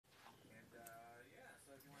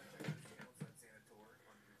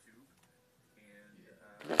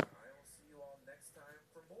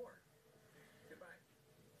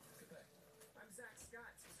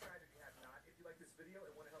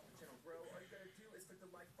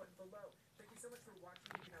below. Thank you so much for watching.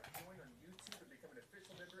 You can now join on YouTube and become an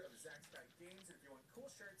official member of Zach Scott Games. And if you want cool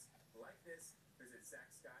shirts like this, visit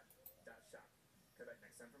ZachScott.shop. Come back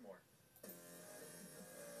next time for more.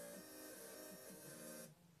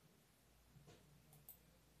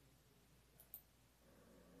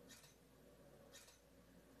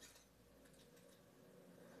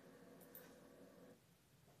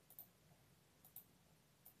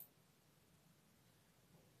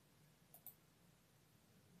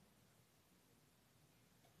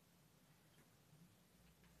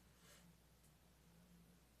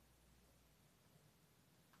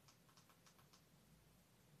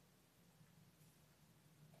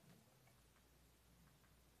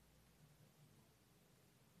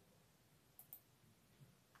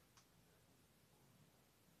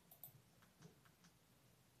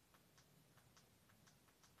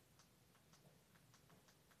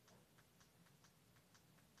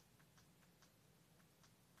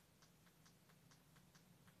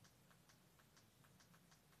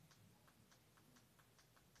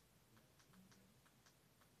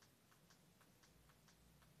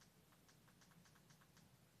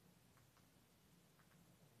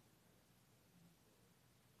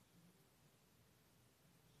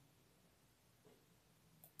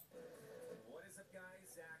 What is up, guys?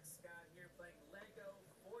 Zach Scott here playing Lego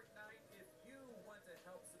Fortnite. If you want to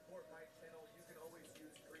help support my channel, you can always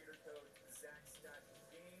use creator code Zach Scott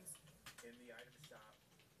Games in the item shop.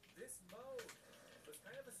 This mode was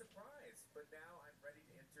kind of a surprise, but now I'm ready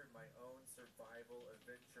to enter my own survival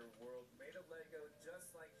adventure world made of Lego,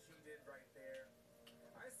 just like she did right there.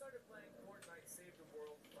 I started playing Fortnite Save the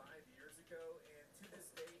World 5 years ago, and to this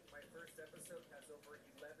date, my first episode has over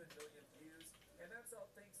 11 million views, and that's all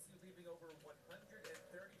thanks to leaving over 134,000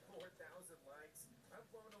 likes. I'm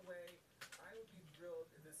blown away. I would be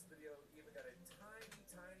thrilled if this video even got a tiny,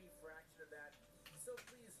 tiny fraction of that, so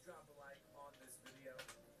please drop a like on this video.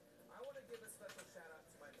 I want to give a special shout out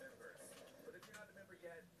to my members, but if you're not a member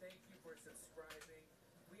yet, thank you for subscribing.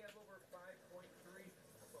 We have over 5.3,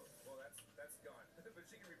 well that's gone, but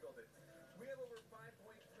she can rebuild it. We have over 5.3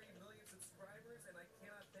 million subscribers, and I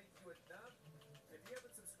cannot thank you enough. If you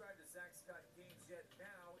haven't subscribed to Zach Scott Games yet,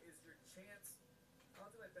 now is your chance. I'll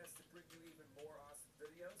do my best to bring you even more awesome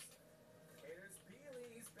videos. Hey, there's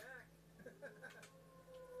Beely, he's back. Well,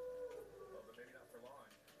 but maybe not for long.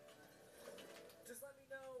 Just let me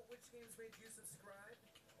know which games made you subscribe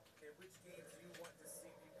and which games you want to see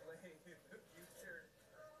me play in the future.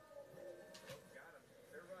 Oh, got him.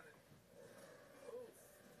 They're running. Oof.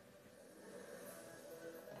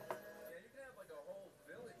 Yeah, you can have like a whole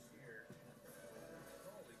village here.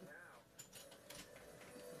 Holy cow.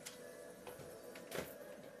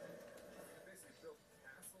 You can basically build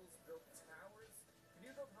castles, build towers. Can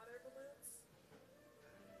you build hot air balloons?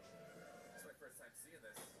 It's my first time seeing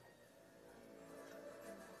this.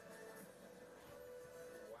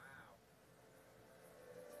 Wow.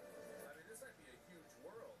 I mean, this might be a huge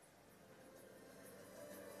world.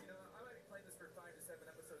 You know, I might be playing this for 5 to 7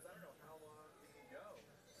 episodes. I don't know how long we can go.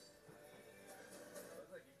 Looks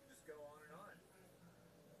like you can just go on and on.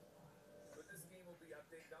 But this game will be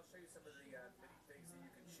updated. I'll show you some of the mini things that you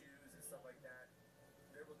can choose and stuff like that.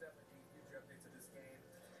 There will definitely be future updates of this game.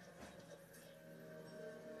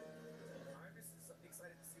 I'm just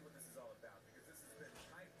excited to see what this is all about because this has been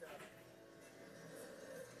hyped up.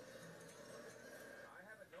 I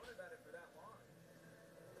haven't known about it for that long.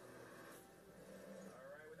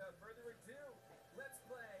 Alright, without further ado, let's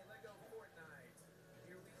play Lego Fortnite.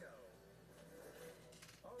 Here we go.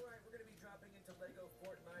 Alright, we're going to be dropping into Lego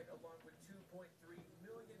Fortnite along with 2.3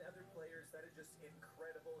 million other players. That is just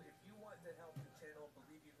incredible. If you want to help the channel,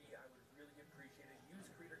 believe you me, I would really appreciate it. Use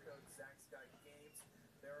creator code ZachScottGames.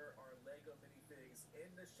 There are Lego minifigs in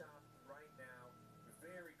the shop right now.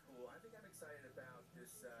 Very cool. I think I'm excited about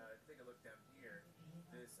this. Take a look down here.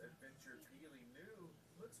 This adventure Peely new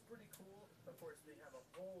looks pretty cool. Of course, they have a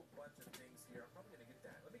whole bunch of things here. I'm probably going to get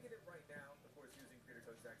that. Let me get it right now. Of course, using creator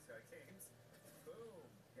code ZachScottGames. Boom.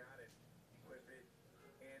 Got it. Equip it.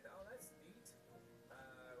 And, oh, that's neat.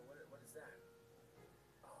 What is that?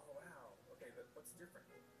 Oh, wow. Okay, but what's different?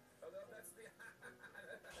 Oh, no, that's the...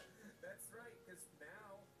 That's right, because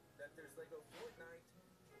now that there's Lego Fortnite,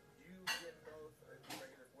 you get both the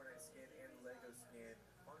regular Fortnite skin and Lego skin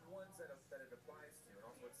on ones that it applies to. And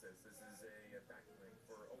also, what's this? This is a backlink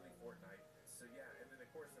for only Fortnite. So yeah, and then of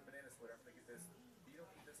course the banana splitter. I'm gonna get this. You don't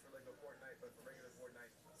need this for Lego Fortnite, but for regular Fortnite,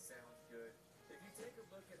 sounds good. If you take a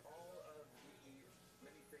look at all of the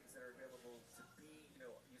many things that are available to be,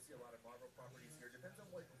 you see a lot of Marvel properties here. Depends on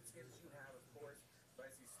what skins you have, of course. But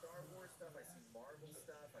I see Star Wars stuff, I see Marvel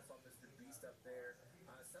stuff, I saw Mr. Beast up there.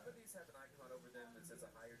 Some of these have an icon over them that says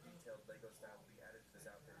a higher detailed Lego style will be added to this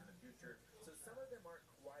outfit in the future. So some of them aren't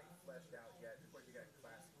quite fleshed out yet. Of course, you got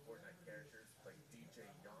classic Fortnite characters like DJ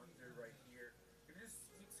Yonder right here. If you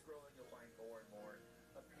just keep scrolling, you'll find more and more.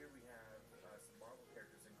 Up here we have some Marvel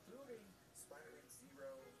characters, including Spider-Man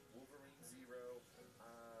Zero, Wolverine Zero.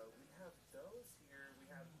 We have those here. We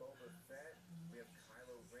have Boba Fett. We have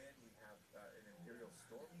Kylo Ren. We have an Imperial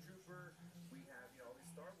Stormtrooper. We have, all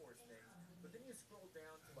these Star Wars things. But then you scroll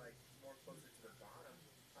down to like more closer to the bottom.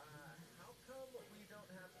 How come we don't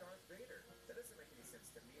have Darth Vader? That doesn't make any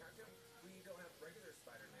sense to me. How come we don't have regular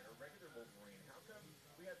Spider-Man or regular Wolverine? How come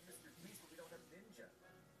we have Mr. Beast but we don't have Ninja?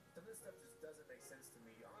 Some of this stuff just doesn't make sense to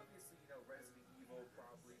me. Obviously, Resident Evil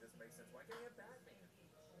probably doesn't make sense. Why can't we have Batman?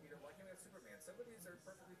 Why can't we have Superman? Some of these are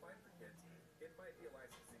perfectly fine for kids. It might be a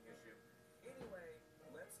licensing issue. Anyway,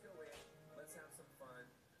 let's go in. Let's have some fun.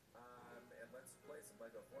 And let's play some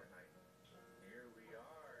Lego Fortnite. Here we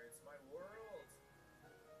are. It's my world.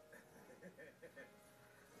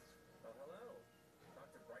 Oh, hello.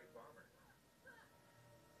 Dr. Bright Bomber.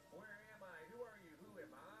 Where am I? Who are you? Who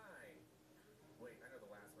am I? Wait, I know the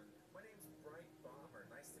last one. My name's Bright Bomber.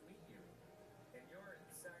 Nice to meet you. And you're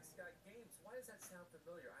Zach Scott Games. Why does that sound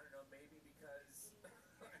familiar? I don't know. Maybe because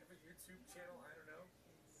I have a YouTube channel. I don't know.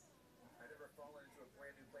 I've never fallen into a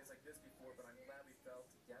brand new place like this before, but I'm glad we fell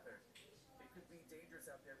together. It could be dangerous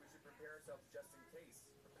out there. We should prepare ourselves just in case.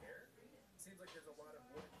 Prepare? Seems like there's a lot of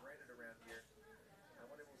wood and granite around here. I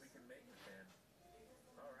wonder what we can make with them.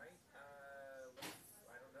 All right.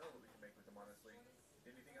 I don't know what we can make with them, honestly.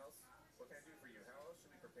 Anything else? What can I do for you? How else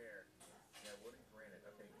should we prepare? Yeah, wood and granite.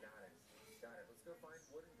 Okay, got it. Got it. Let's go find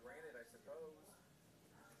wood and granite, I suppose.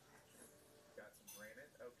 Got some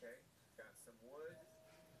granite. Okay. Got some wood.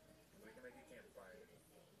 We can make a campfire.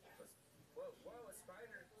 Whoa, a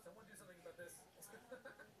spider. Someone do something about this.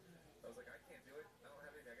 I was like, I can't do it. I don't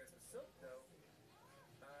have anything. I got some soap, though.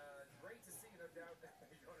 Great to see, no doubt.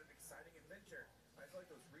 You're on an exciting adventure. I feel like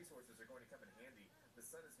those resources are going to come in handy. The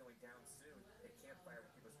sun is going down soon. A campfire will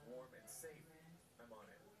keep us warm and safe. I'm on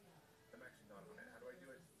it. I'm actually not on it. How do I do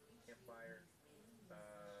it? Campfire.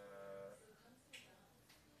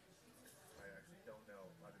 I actually don't know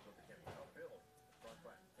how to build a campfire. Oh, build. Wrong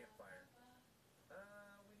button. Campfire.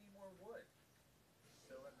 We need more wood.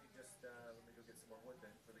 So let me go get some more wood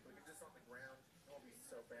then. Really quick. It's just on the ground. It won't be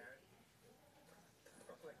so bad.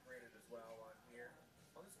 I'll collect granite as well on here.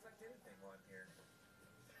 I'll just collect anything while I'm here.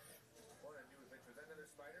 What a new adventure. Is that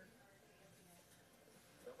another spider?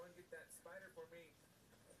 Someone get that spider for me.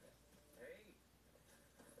 Hey.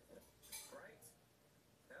 Right.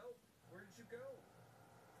 Help. Where did you go?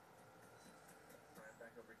 Alright,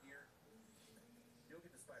 back over here. You'll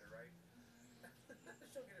get the spider, right?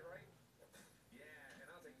 She'll get it right. Yeah,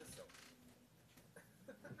 and I'll take this soap.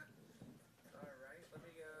 Alright, let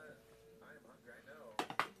me, I am hungry, I know.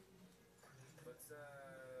 Let's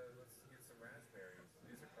get some raspberries.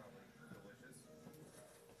 These are probably delicious.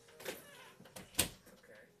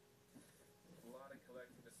 Okay. A lot of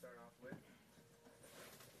collecting to start off with.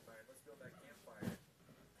 Alright, let's build that campfire.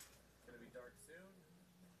 It's gonna be dark soon.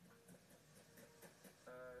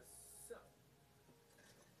 So.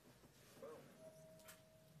 Boom.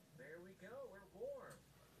 There we go, we're warm.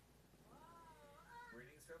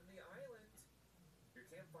 Greetings from the island. Your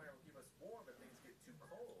campfire will keep us warm if things get too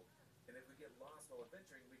cold. And if we get lost while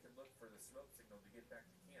adventuring, we can look for the smoke signal to get back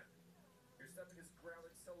to camp. Your stomach is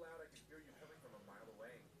growling so loud I can hear you coming from a mile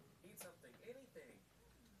away. Eat something, anything.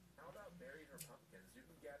 How about berries or pumpkins? You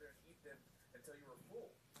can gather and eat them until you are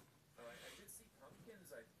full. Alright, I did see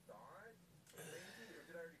pumpkins, I thought. Maybe, or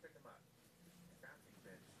did I already pick them up? Crafting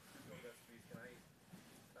bench. Two gold recipes can I eat?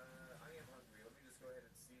 I am hungry. Let me just go ahead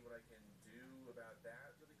and see what I can do about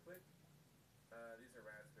that really quick. These are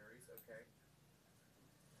raspberries, okay.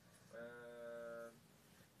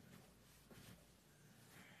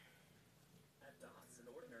 At Dots, an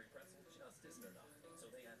ordinary pretzel just isn't enough, so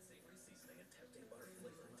they add savory seasoning and tempting butter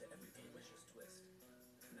flavor to every delicious twist.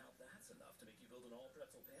 Now that's enough to make you build an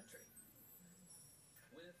all-pretzel pantry.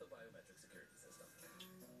 With a biometric security system.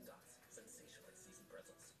 Dots, sensationally seasoned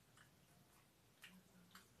pretzels.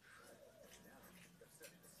 Now, I've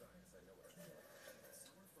studied the science, I know what I'm doing.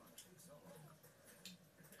 Summer fun takes all.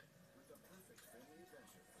 With the perfect family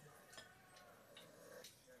adventure.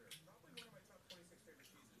 Cheddar, probably one of my top 26 favorite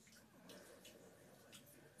cheeses.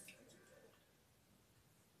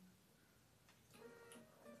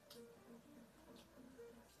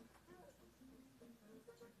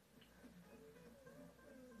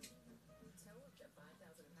 Tow up to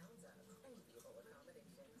 5,000 pounds of enviable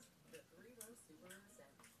accommodation.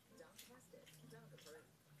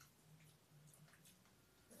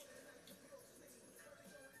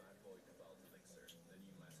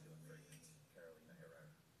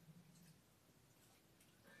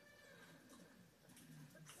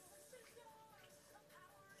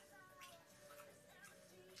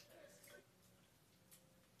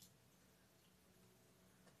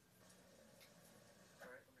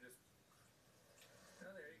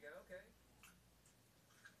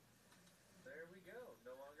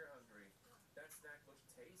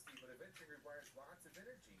 requires lots of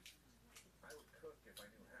energy. I would cook if I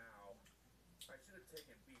knew how. I should have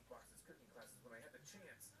taken Beef Box's cooking classes when I had the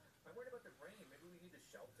chance. I'm worried about the rain. Maybe we need a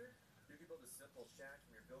shelter? You can build a simple shack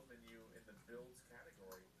from your build menu in the builds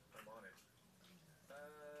category. I'm on it.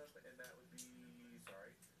 And that would be,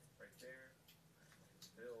 sorry, right there.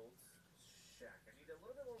 Builds, shack. I need a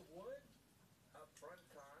little bit more wood. Upfront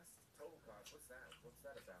cost, total cost. What's that? What's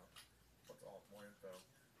that about? What's all? More info.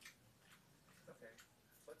 Okay.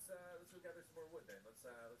 Let's go gather some more wood then. Let's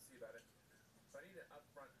see about it. So I need an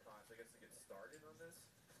upfront cost, I guess, to get started on this.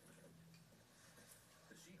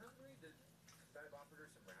 Is she hungry? Did I've offered her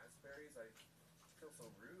some raspberries? I feel so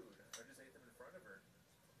rude. I just ate them in front of her.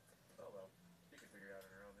 Oh well, she can figure it out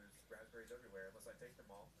on her own. There's raspberries everywhere, unless I take them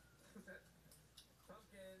all.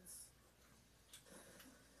 Pumpkins.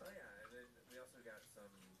 Oh yeah, and then we also got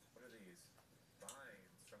some, what are these?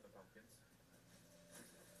 Vines from the pumpkins.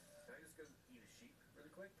 Can I just go eat a sheep really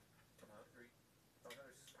quick? I'm hungry. Oh,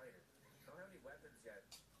 another spider. I don't have any weapons yet.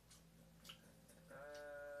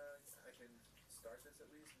 I can start this at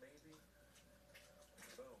least, maybe?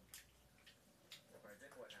 Boom. Alright,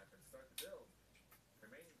 then what happens? Start the build.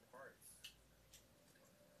 Remaining parts.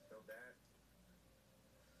 Build that.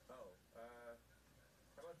 Oh,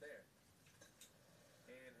 how about there?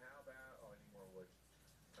 And how about, oh, I need more wood.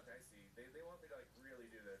 Okay, I see. They want me to, like, really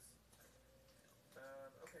do this.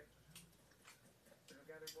 Okay. So we'll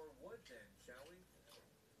gather more wood then, shall we?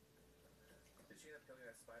 Did she end up killing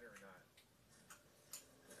that spider or not?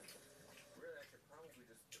 Really, I should probably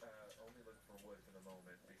just only look for wood for the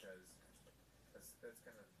moment, because that's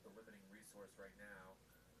kind of the limiting resource right now.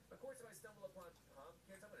 Of course, if I stumble upon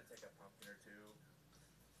pumpkins, I'm going to take a pumpkin or two.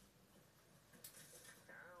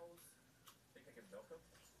 Cows. Think I can milk them?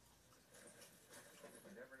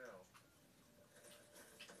 You never know.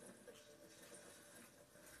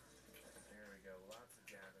 There we go. Lots of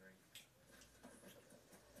gathering.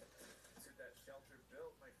 Let's get that shelter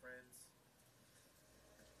built, my friends.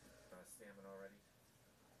 Stamina already.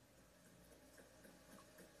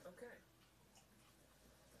 Okay.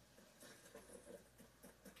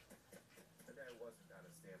 Maybe I wasn't out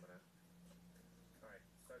of stamina. Alright,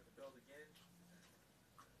 start to build again.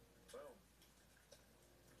 Boom.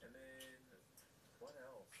 And then, what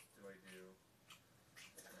else do I do?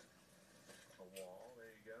 A wall,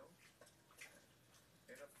 there you go.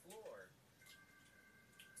 And a floor.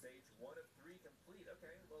 Stage 1 of 3 complete.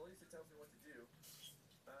 Okay, well at least it tells me what to do.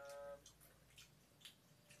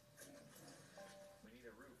 We need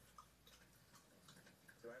a roof.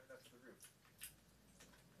 Do I have enough for the roof?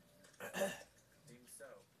 Seems so.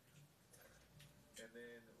 And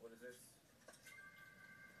then, what is this?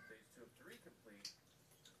 Stage 2 of 3 complete.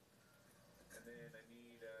 And then I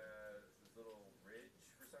need this little ridge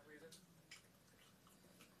for some reason.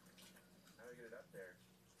 How do I get it up there?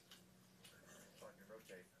 Oh, I can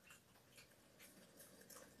rotate.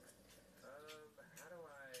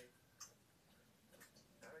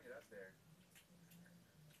 How do I get up there?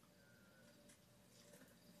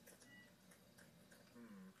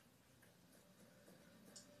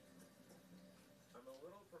 I'm a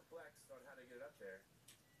little perplexed on how to get it up there.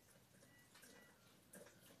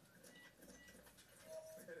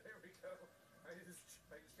 There we go. I just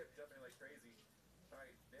kept jumping like crazy.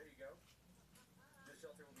 Alright, there you go. This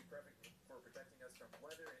shelter will be perfect for protecting us from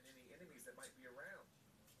weather and any enemies that might be around.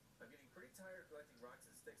 I'm getting pretty tired of collecting rocks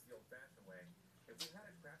and sticks the old-fashioned way. If we had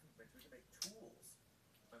a crafting bench, we could make tools.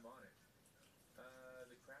 I'm on it.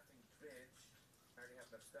 The crafting bench, I already have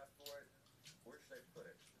enough stuff for it. Where should I put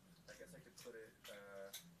it? I guess I could put it,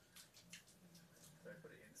 should I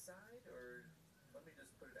put it inside, or let me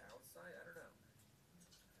just put it outside? I don't know.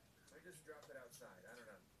 Let me just drop it outside. I don't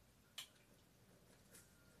know.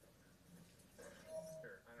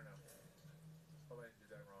 Sure, I don't know. Oh, I did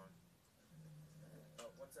that wrong.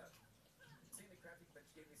 Oh, what's up? Seeing the crafting bench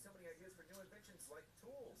gave me so many ideas for new inventions like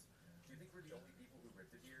tools. Do you think we're the only people who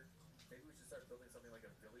ripped it here? Maybe we should start building something like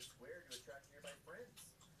a village square to attract nearby friends.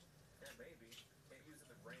 Yeah, maybe. Can't use it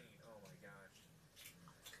in the rain. Oh my gosh.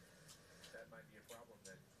 That might be a problem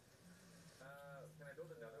then. Can I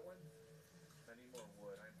build another one? I need more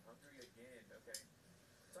wood. I'm hungry again. Okay.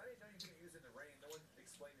 So I didn't know you couldn't use it in the rain. No one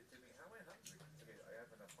explained it to me. How am I hungry? Okay, I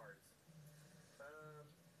have enough hearts.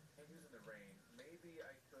 Can't use it in the rain. Maybe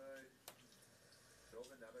I could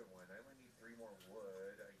build another one. I only need 3 more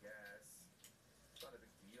wood, I guess. It's not a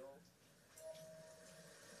big deal.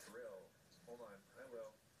 Drill. Hold on. I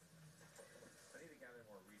will. I need to gather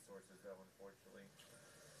more resources, though, unfortunately.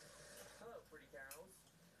 Hello, pretty cows.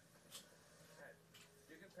 Pet.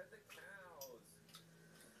 You can pet the cows.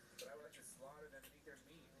 But I would like to slaughter them and eat their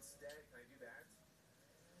meat instead. Can I do that?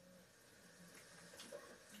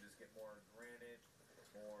 You just get get more granite,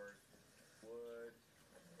 more wood.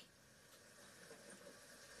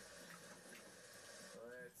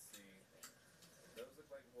 Let's see. Those look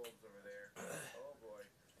like wolves over there. Oh boy.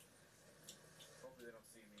 Hopefully they don't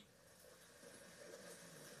see me.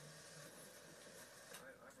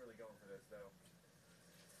 I'm really going for this though.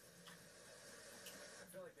 I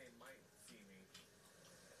feel like they might see me.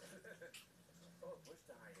 Oh, a bush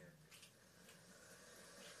to hide in.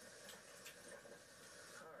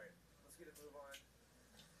 Alright, let's get a move on.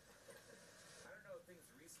 I don't know if things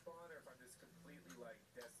respawn or if I'm just completely like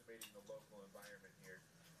decimating the local environment here.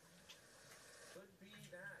 Could be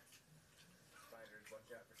that. Spiders, watch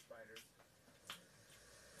out for spiders.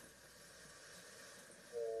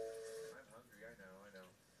 I'm hungry, I know.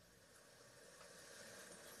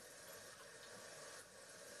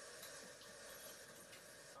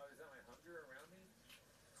 Oh, is that my hunger around me?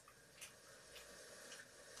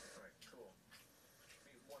 Alright, cool.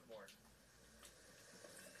 Need one more.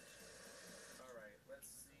 Alright, let's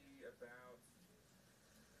see about...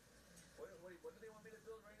 What do they want me to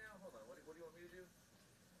build right now? Hold on, what do you want me to do?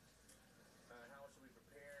 How should we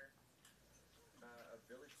prepare? A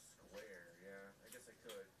village square, yeah, I guess I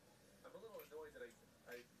could. I'm a little annoyed that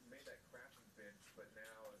I made that crafting bench, but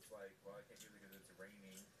now it's like, well, I can't use it because it's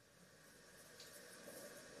raining.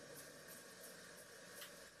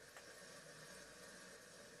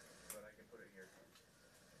 But I can put it here.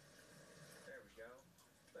 There we go.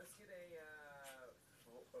 Let's get a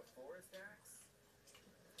forest axe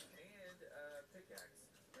and a pickaxe.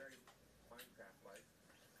 Very Minecraft-like.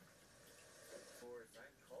 Forest.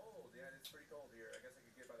 I'm cold. Yeah, it's pretty cold here. I guess I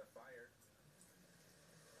could get by the fire.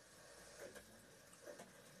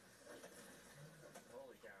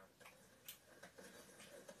 Holy cow.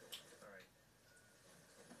 Alright.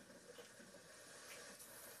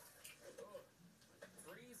 Oh,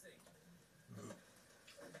 freezing.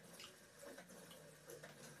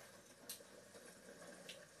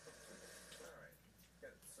 Alright.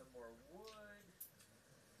 Got some more wood.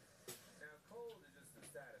 Now, cold is just the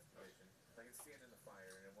status condition. I can stand in the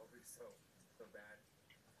fire and it won't be so bad.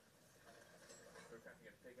 We're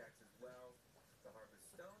crafting a pickaxe as well. The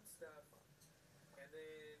harvest stone stuff. And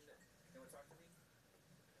then, you want to talk to me?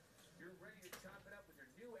 You're ready to chop it up with your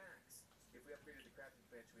new axe. If we upgraded the crafting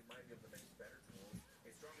bench, we might be able to make better tools.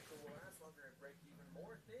 A stronger tool will last longer and break even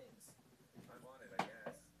more things. I'm on it, I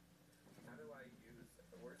guess. How do I use...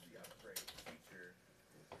 Where's the upgrade feature?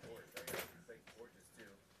 Torch. I guess you can make torches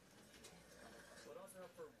too. Will it also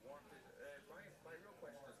help for warmth? My real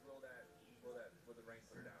question is, will the rain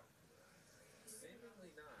put it out?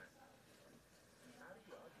 Seemingly not. How do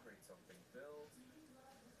you upgrade something? Build,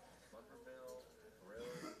 lumber mill,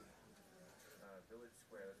 grill, village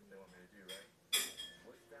square. That's what they want me to do, right?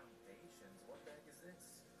 Wood foundations. What the heck is this?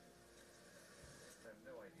 I have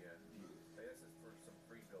no idea. I guess it's for some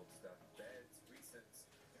free build stuff. Beds,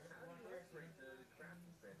 recents. How do you upgrade the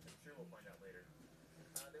crafting bench? I'm sure we'll find out later.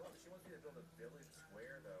 She wants me to build a village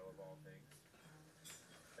square, though, of all things.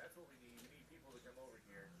 That's what we need. We need people to come over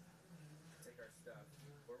here, take our stuff.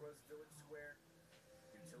 Where was village square?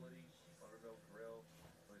 Utility, lumbermill, grill,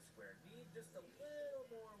 village square. Need just a little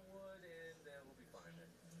more wood, and then we'll be fine then.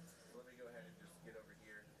 So let me go ahead and just get over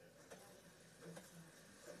here.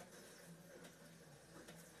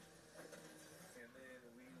 And then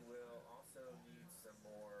we will also need some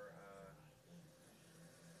more,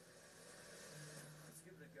 let's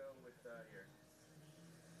give it a go with, here.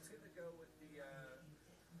 Let's give it a go with the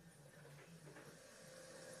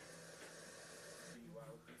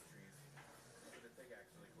these trees. With the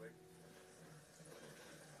pickaxe really quick.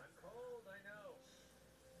 I'm cold, I know.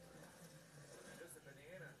 Just a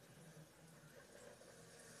banana.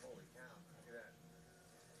 Holy cow, look at that.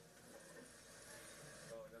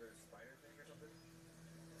 Oh, another spider thing or something?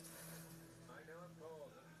 I know I'm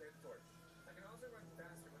cold. Let me take the torch. I can also run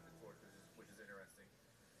faster with the torch, which is interesting.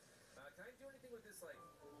 Can I do anything with this, like,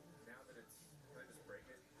 now that it's... Can I just break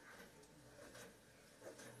it?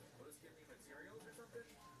 Will this give me materials or something?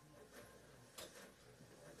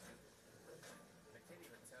 I can't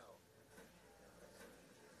even tell.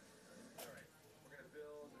 Alright, we're gonna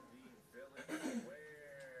build the village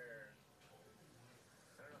square.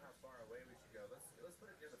 I don't know how far away we should go. Let's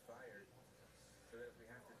put it near the fire so that we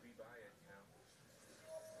have to be by it, you know.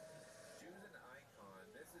 Choose an icon.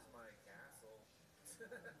 This is my castle.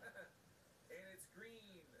 And it's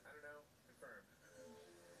green. I don't know. Confirmed.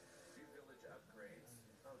 Do village upgrades.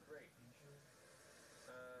 Oh, great.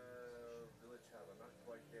 Village hub. I'm not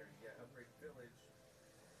quite there yet. Upgrade village.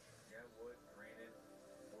 Yeah, wood, granite,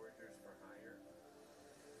 foragers for hire.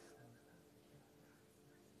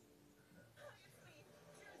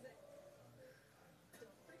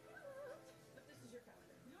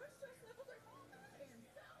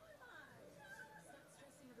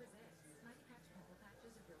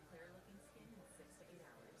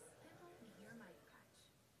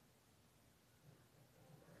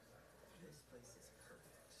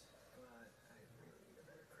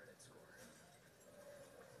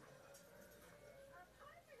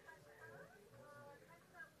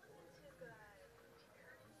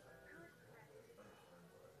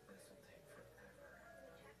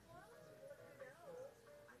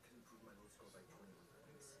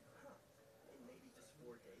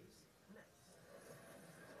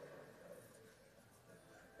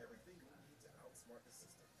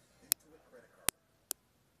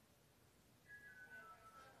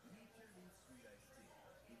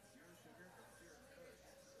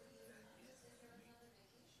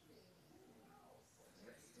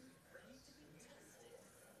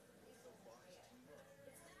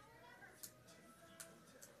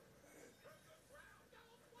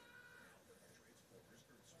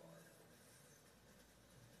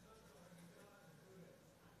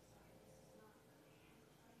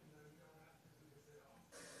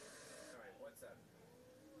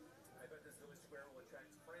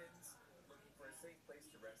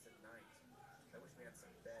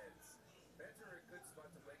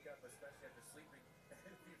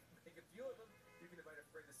 few of them, you can invite a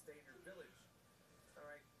friend to stay in your village. All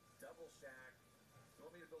right, double shack. You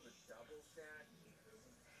want me to build a double shack?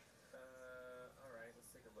 All right,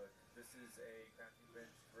 let's take a look. This is a crafting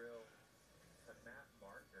bench grill, a map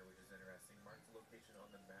marker, which is interesting. Marks the location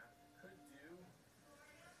on the map. Could do.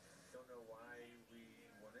 Don't know why we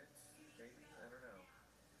wouldn't. Maybe, I don't know.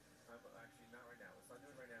 I'm actually not right now. Let's not do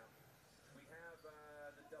it right now. We have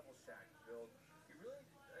the double shack build. You really,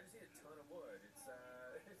 I just need a ton of wood. It's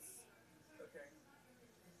okay.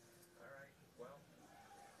 All right. Well,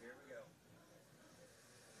 here we go.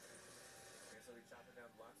 Okay, so we're chopping down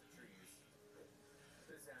lots of trees.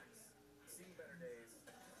 This axe, seen better days.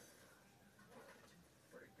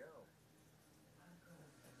 Where'd it go?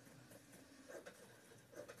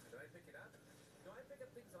 Did I pick it up? Do I pick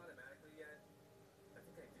up things automatically yet? I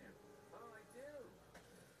think I do. Oh, I do.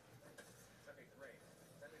 Okay, great.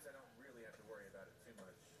 That means I don't really have to worry about it too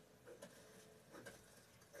much.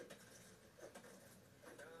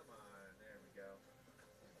 Come on, there we go.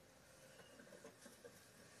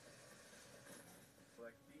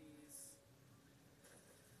 Collect these.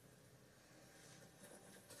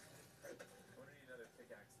 I'm gonna need another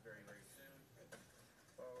pickaxe very, very soon.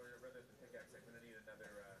 Or rather than pickaxe, I'm gonna need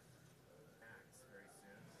another axe very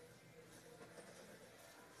soon.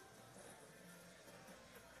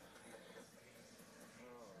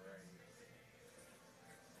 Alright.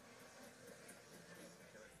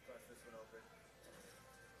 Okay, let's bust this one open.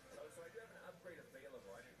 Oh, so I do have an upgrade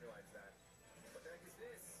available. I didn't realize that. What the heck is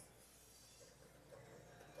this?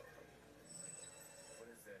 What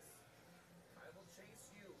is this? I will chase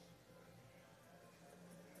you.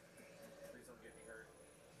 Please don't get me hurt.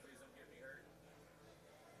 Please don't get me hurt.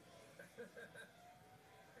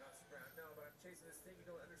 You're not surprised. No, but I'm chasing this thing you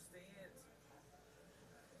don't understand.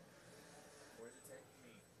 Where's it taking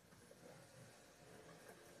me?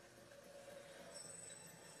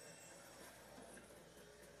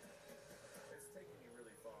 It's taking me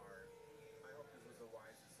really far. I hope this was a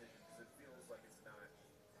wise decision because it feels like it's not.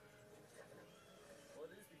 Well,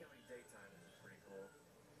 it is becoming daytime, which is pretty cool.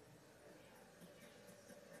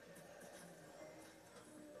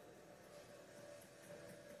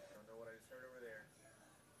 Don't know what I just heard over there.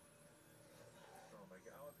 Oh my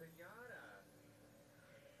god. Oh, a pinata.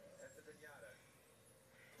 That's a pinata.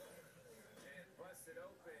 And bust it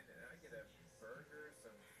open, and I get a burger,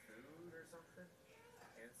 some food or something,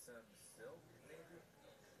 and some silk, maybe.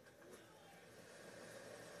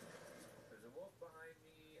 There's a wolf behind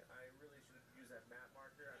me. I really should have used that map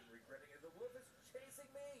marker. I'm regretting it. The wolf is chasing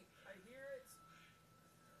me. I hear it.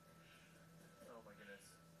 Oh my goodness.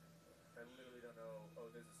 I literally don't know. Oh,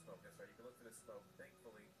 there's a smoke. That's right. You can look for the smoke.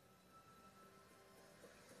 Thankfully.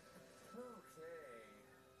 Okay.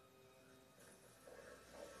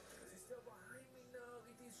 Is he still behind me? No,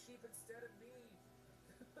 eat these sheep instead of me.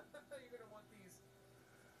 You're gonna want these.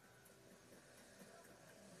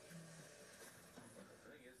 The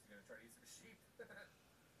thing is, you're gonna try to eat some sheep.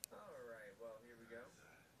 Alright, well, here we go.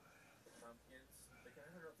 Pumpkins. Like, I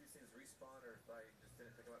don't know if these things respawn or if I just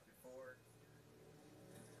didn't pick them up before.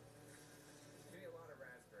 Getting a lot of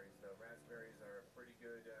raspberries, though. Raspberries are a pretty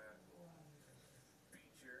good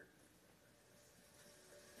feature.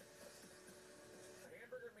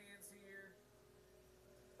 Hamburger Man's here.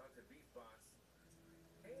 Talk to Beef Boss.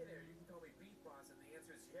 Hey there, you can call me Beef Boss, and the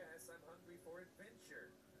answer is yes, I'm hungry for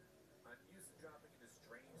adventure. I'm used to dropping into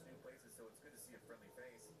strange new places, so it's good to see a friendly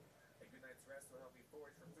face. A good night's rest will help me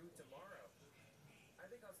forage for food tomorrow. I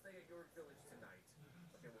think I'll stay at your village tonight.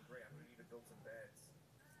 Okay, well great, I'm gonna need to build some beds.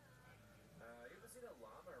 You haven't seen a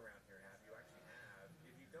llama around here, have you? Actually have.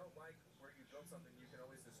 If you don't like where you built something, you can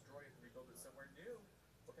always destroy it and rebuild it somewhere new.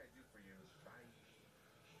 What can I do for you? Bye.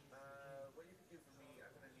 What you can do for me,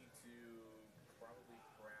 I'm gonna need to probably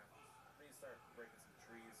craft. I need to start breaking some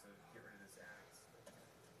trees to get rid of this axe.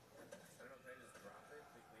 I don't know, can I just drop it?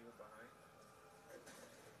 Leave it behind?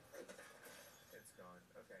 It's gone.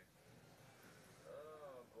 Okay.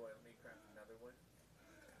 Oh boy, let me craft another one.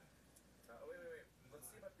 Wait. Let's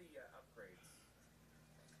see about the upgrades.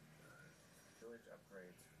 Village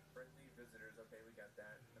upgrades. Friendly visitors. Okay, we got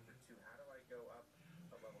that. Number 2, how do I go up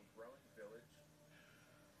a level? Growing village.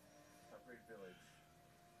 Upgrade village.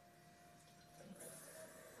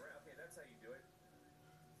 Right, okay, that's how you do it.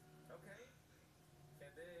 Okay.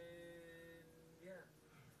 And then, yeah.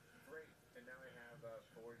 Great. And now I have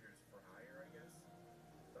foragers for hire, I guess.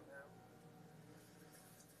 Somehow.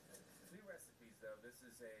 New recipes, though. This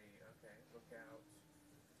is a, okay, look out.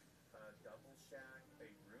 Double shack, a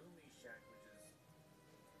roomy shack, which is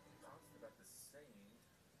costs about the same.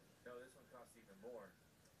 No, this one costs even more,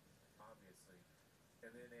 obviously.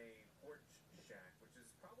 And then a porch shack, which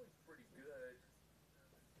is probably pretty good.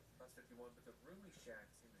 Costs 50 51, but the roomy shack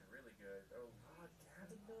seems really good. Oh, log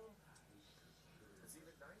cabin though? It's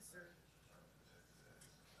even nicer.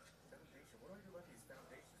 Foundation. What do I do about these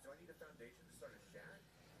foundations? Do I need a foundation to start a shack?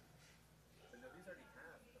 But no, these already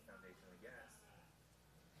have a foundation, I guess.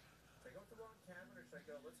 Should I go with the log cabin or should I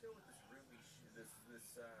go? Let's go with this roomy.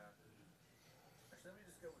 Actually, let me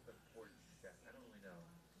just go with the porch shack. I don't really know.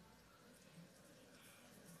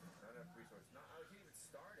 Not enough resources. No, I can't even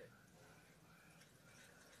start it.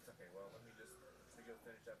 Okay, well, let me go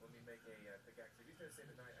finish up. Let me make a pickaxe. If he's gonna save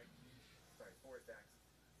the night, sorry, forest axe.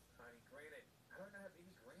 I need granite. How do I not have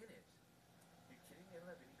any granite? Are you kidding me? I don't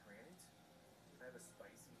have any granite. I have a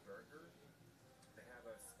spicy burger. I have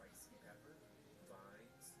a spicy pepper,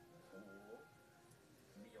 vines, wool,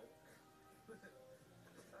 milk.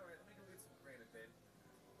 All right, let me go get some granite then.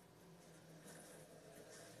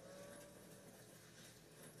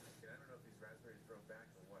 Okay, I don't know if these raspberries grow back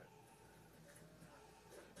or what.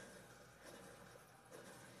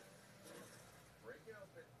 Break it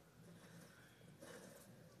open.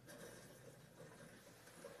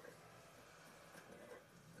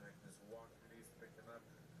 And I can just walk through these, pick them up.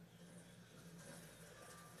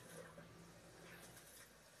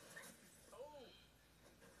 Oh!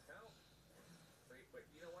 Help! Wait,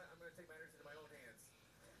 you know what? I'm gonna take matters into my own hands.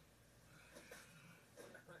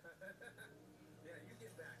 Yeah, you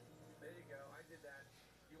get back. There you go. I did that.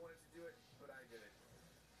 You wanted to do it, but I did it.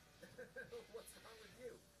 What's wrong with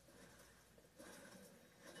you?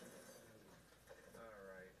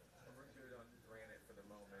 Alright. We're good on granite for the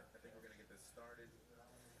moment. I think we're gonna get this started.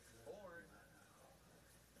 Or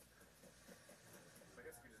I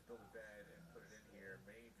guess I could just build a bed and put it in here,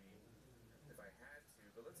 maybe, if I had to.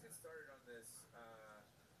 But let's get started on this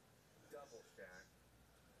double shack.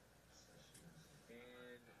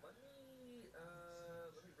 And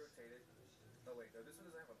let me rotate it. Oh wait, no, this one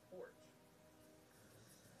doesn't have a porch.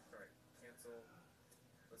 Alright, cancel.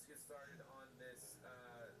 Let's get started on this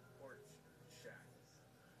porch shack.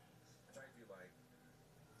 Which I do like.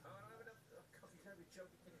 Oh, I don't have enough. Oh, come, you gotta be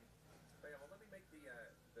joking, kidding me. Oh yeah, well let me make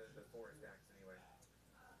the forest axe anyway.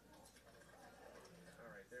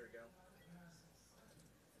 Alright, there we go.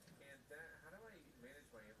 And that, how do I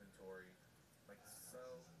manage my inventory? Like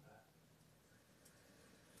so.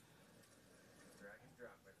 Drag and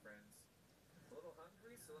drop, my friends. A little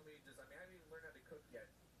hungry, so let me just, I haven't even learned how to cook yet.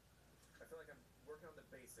 I feel like I'm working on the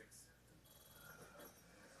basics.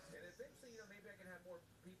 And eventually, maybe I can have more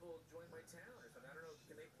people join my town or something. I don't know,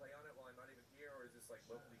 can they play on it while I'm not even here, or is this like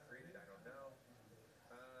locally created? I don't know.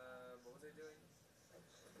 What was I doing?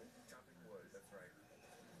 Chopping wood, that's right.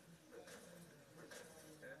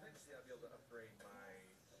 And eventually I'll be able to upgrade my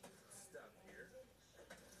stuff here.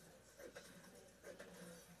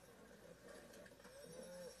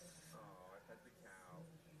 Oh, I pet the cow.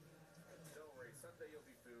 Don't worry, someday you'll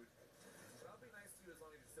be food. But I'll be nice to you as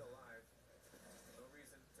long as you're still alive. No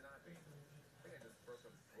reason to not be. I think I just broke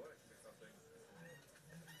a bush or something.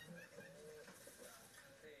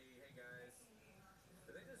 Hey guys.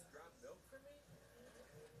 Did they just drop milk for me?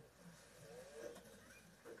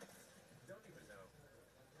 Don't even know.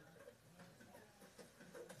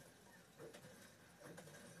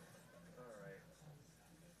 Alright.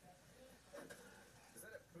 Is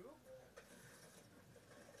that a poop?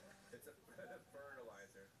 It's a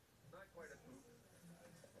fertilizer. Not quite a poop. I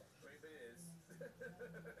mean, but it is.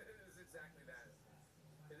 It is exactly that.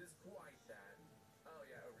 It is quite that. Oh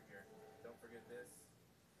yeah, over here. Don't forget this.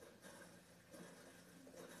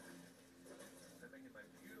 I'm making my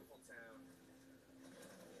beautiful town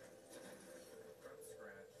from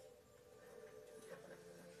scratch.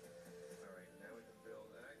 Alright, now we can build.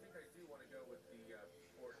 And I think I do want to go with the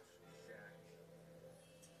porch shack.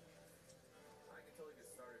 I can totally get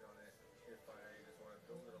started on it if I just want to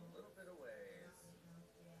build it a little bit of ways.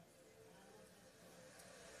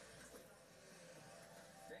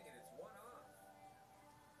 Dang it, it's one off.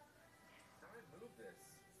 How do I move this?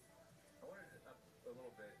 I wanted it up a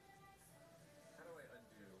little bit. How do I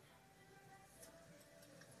undo?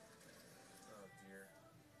 Oh dear.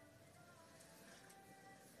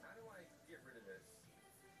 How do I get rid of this?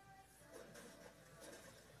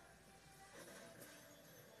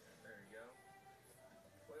 There you go.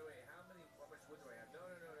 Wait, how much wood do I have? No,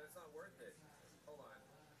 that's not worth it. Hold on.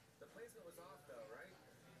 The placement was off though, right?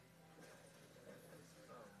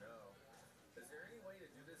 Oh no. Is there any way to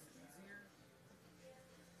do this easier?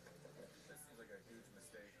 This seems like a huge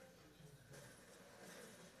mistake.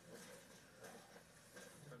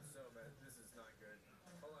 I'm so mad. This is not good.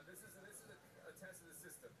 Hold on, this is a test of the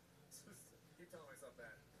system. Keep telling myself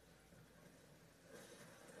that.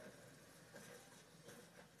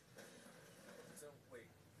 So wait,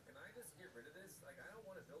 can I just get rid of this? Like, I don't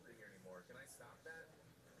want to build it here anymore.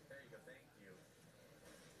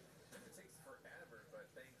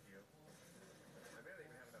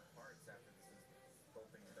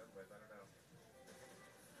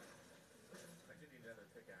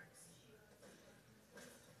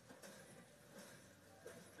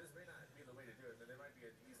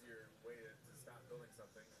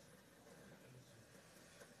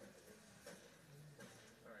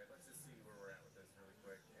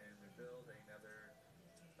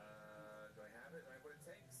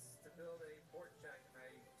 build a port shack? I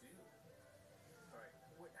do. Alright,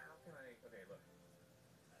 how can I... Okay, look.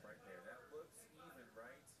 Right there. That looks even,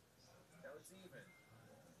 right? That looks even.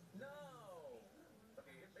 No!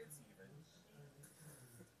 Okay, it's even.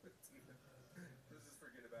 It's even. Let's just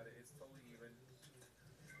forget about it. It's totally even.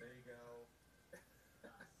 There you go.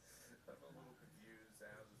 I'm a little confused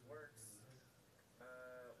how this works.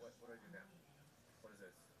 What do I do now? What is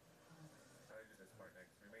this? How do I do this part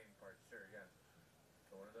next? Remaining part, sure, yeah.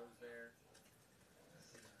 So one of those there.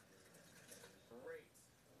 Great.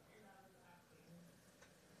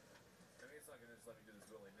 I mean, it's not gonna just let me do this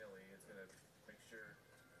willy-nilly. It's gonna make sure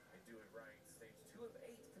I do it right. Stage 2 of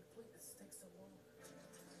 8 complete. This takes so long.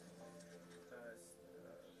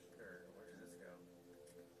 Sure. Where does this go?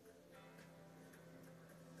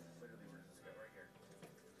 Literally, where does this go? Right here.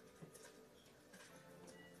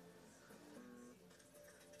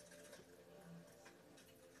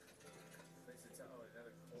 Place it to, oh,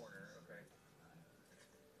 another corner. Okay.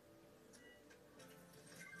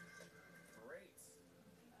 Great.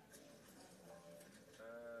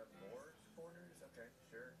 More corners? Okay,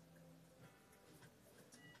 sure.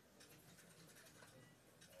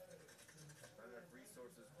 Not enough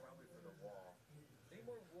resources, probably for the wall. Need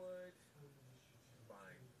more wood?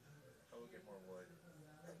 Fine. I will get more wood.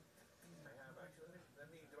 I have, actually,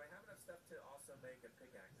 do I have enough stuff to also make a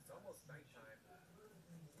pickaxe? It's almost nighttime.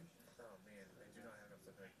 Oh man, I do not have enough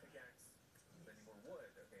stuff to make pickaxe. I need more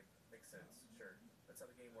wood. Okay, makes sense. Sure. That's how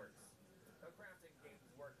the game works. How crafting games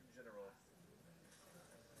work in general.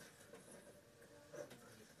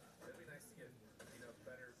 It'd be nice to get,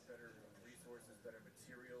 better resources, better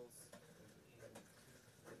materials.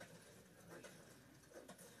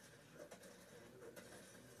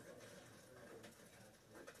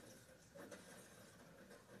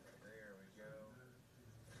 There we go.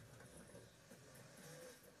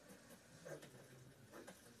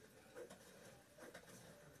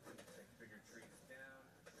 Take bigger trees down.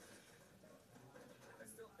 I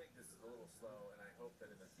still think this is a little slow, and I hope that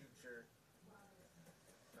in the future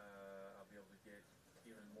I'll be able to get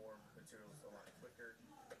even more materials a lot quicker.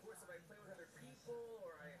 Of course, if I play with other people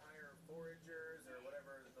or I hire foragers or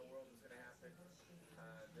whatever in the world is going to happen,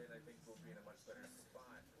 then I think we'll be in a much better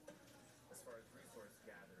spot as far as resource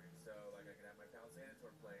gathering. So, like, I could have my pal Xanator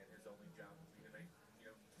play, and his only job would be to make,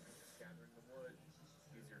 gathering the wood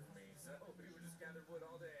easier for me. So, he would just gather wood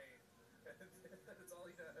all day. That's all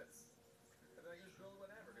he does. And then I can just build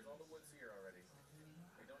whatever, because all the wood's here already.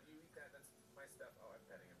 Hey, don't you eat that? That's my stuff. Oh, I'm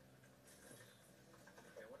petting him.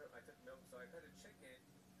 Okay, I took milk, so I pet a chicken.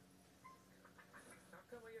 How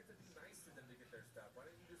come I have to be nice to them to get their stuff? Why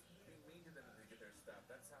don't you just be mean to them to get their stuff?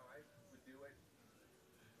 That's how I would do it.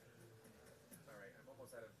 Alright, I'm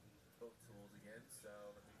almost out of both tools again, so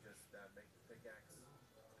let me just make the pickaxe.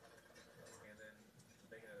 And then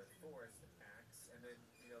make another forest axe. And then,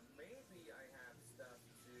 maybe I have stuff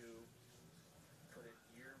to put in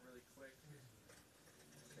here really quick.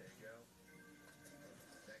 There you go.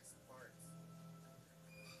 Next part.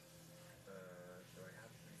 Do I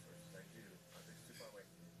have resources? I do. Oh, they're too far away.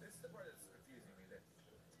 This is the part that's confusing me there.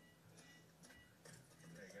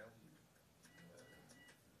 There you go.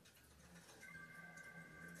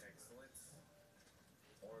 Excellent.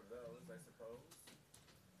 More of those, I suppose.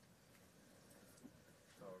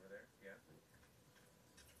 Oh, over there? Yeah.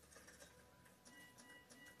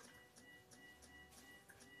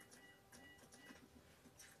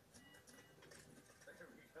 There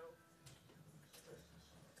we go.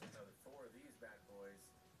 Another 4 of these bad boys.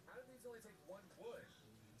 How do these only take 1 wood?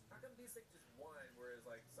 How come these take just 1, whereas,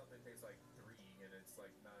 like, something takes, like, 3, and it's,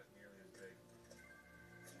 like, not nearly as big?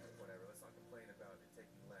 Whatever, let's not complain about it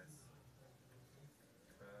taking less.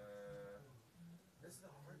 This is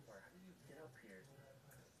the hard part. How did you get up here?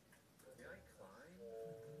 Did I climb?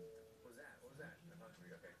 What was that? What was that? I'm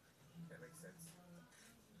hungry. Okay. That makes sense.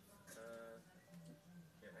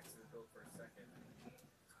 Yeah, exit the build for a second.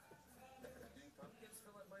 Do pumpkins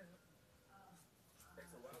fill up my...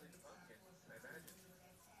 Takes a while to eat a pumpkin, I imagine.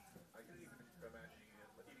 I could even imagine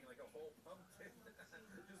eating like a whole pumpkin.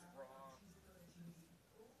 Just raw.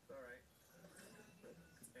 Alright.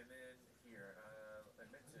 And then here, I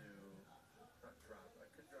meant to not drop. I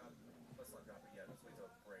could drop. Let's not drop it yet. Let's wait till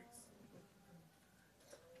it breaks.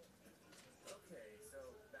 Okay, so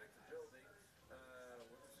back to building.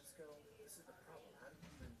 Where does this go? This is the problem. How do you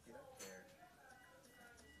even get up there?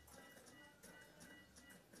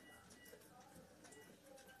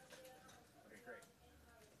 Okay, great.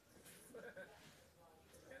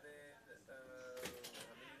 And then,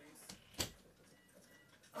 how many of these?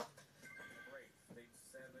 Great. Stage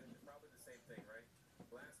 7, probably the same thing, right?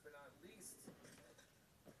 Last but not least,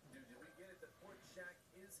 did we get it? The port shack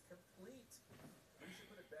is complete.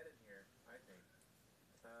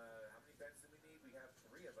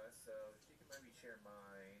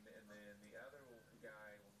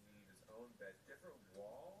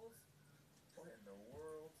 What in the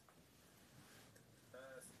world?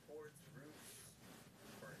 Supports, roofs,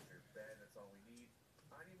 furniture, bed, that's all we need.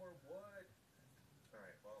 I need more wood.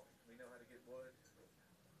 Alright, well, we know how to get wood.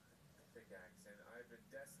 Pickaxe, and I've been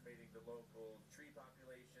decimating the local tree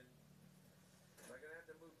population. So I'm gonna have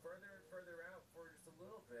to move further and further out for just a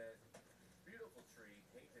little bit. Beautiful tree,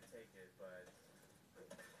 hate to take it, but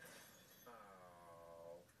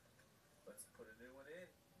oh, let's put a new one in.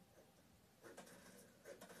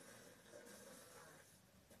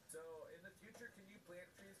 So in the future, can you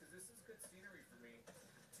plant trees? Because this is good scenery for me.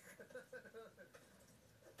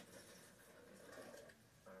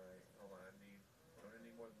 Alright, hold on, I'm gonna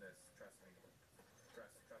need more than this. Trust me.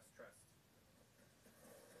 Trust.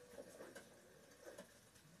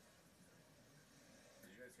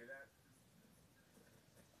 Did you guys hear that?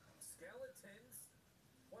 Skeletons?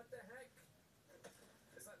 What the heck?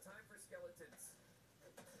 It's not time for skeletons.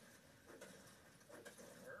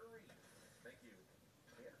 Hurry. Thank you.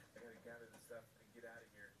 Yeah, I gotta gather this stuff and get out of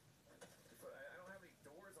here. I don't have any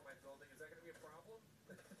doors on my building. Is that gonna be a problem?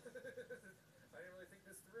 I didn't really think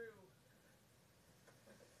this through.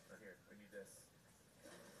 Oh, here, we need this.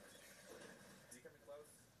 Is he coming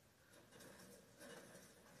close?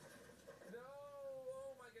 No!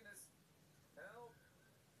 Oh my goodness! Help!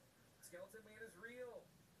 Skeleton Man is real!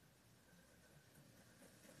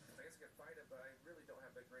 I guess I could fight him, but I really don't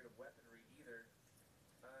have that great of weaponry either.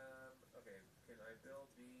 Okay, can I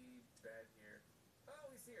build the bed here?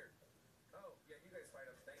 Oh, he's here! Oh, yeah, you guys fight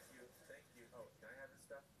him. Thank you. Oh, can I have his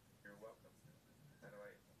stuff? You're welcome. How do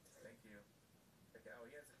I... Thank you. Okay, oh,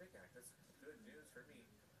 he has a pickaxe. That's good news for me.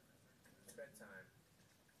 It's bedtime.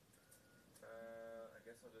 I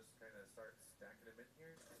guess I'll just kind of start stacking them in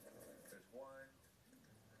here. There's one.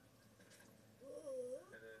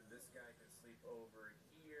 And then this guy can sleep over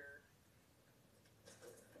here.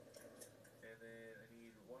 And then I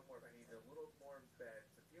need one more. I need a little more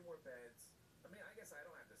beds. A few more beds. I mean, I guess I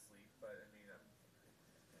don't have to sleep, but I mean,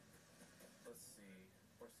 let's see.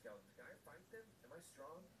 More skeletons. Can I fight them? Am I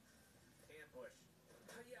strong? Ambush.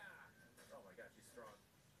 Hiya! Oh my gosh, he's strong.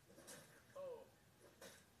 Oh.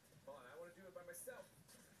 Hold on, I want to do it by myself.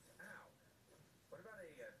 Ow. What about a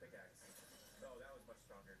pickaxe? Oh, that was much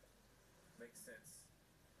stronger. Makes sense.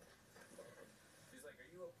 She's like, are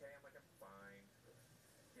you okay? I'm like, I'm fine.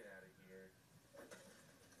 Get out of here.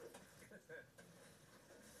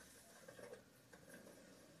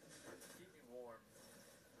 Keep me warm.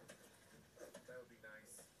 That would be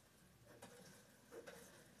nice.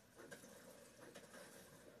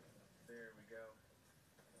 There we go.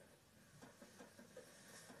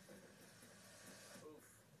 Oof.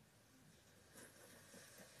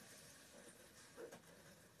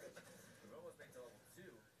 We've almost made to level 2.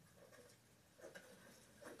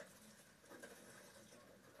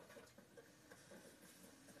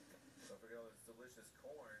 Don't forget all this delicious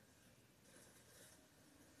corn.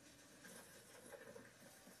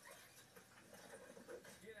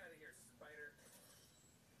 Get out of here, spider.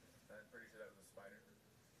 I'm pretty sure that was a spider.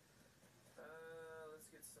 Let's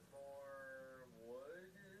get some more wood,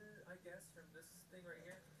 I guess, from this thing right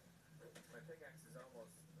here. My pickaxe is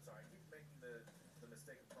almost... Sorry, I keep making the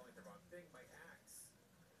mistake of calling the wrong thing. My axe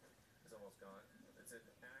is almost gone. It's an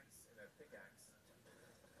axe and a pickaxe.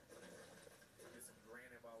 Get some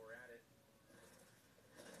granite while we're at it.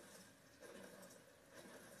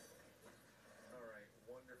 Alright,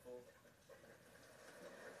 wonderful.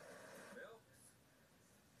 Milk.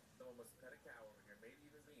 Someone must pet a cow over here. Maybe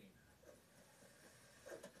even me.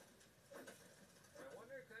 I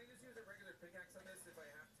wonder, can I just use a regular pickaxe on this if I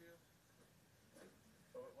have to?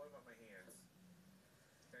 Oh, what about my hands?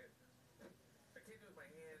 Okay. I can't do it with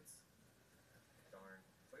my hands. Darn.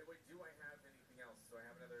 Wait, do I have anything else? Do I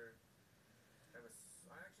have another... I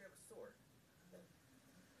actually have a sword.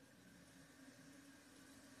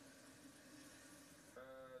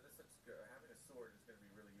 This looks good. Having a sword is going to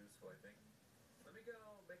be really useful, I think. Let me go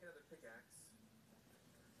make another pickaxe.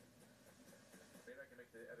 Maybe I can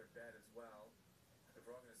make the other bed as well. If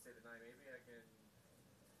we're all going to stay the night, maybe I can...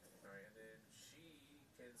 Alright, and then she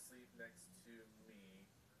can sleep next to me.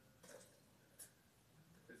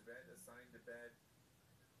 There's bed, assigned to bed.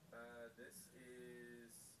 This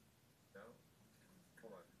is... No?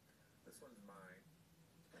 Hold on. This one's mine.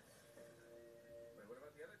 Wait, what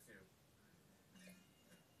about the other two?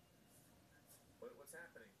 What's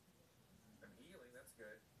happening? I'm healing, that's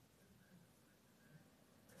good.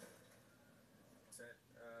 Set,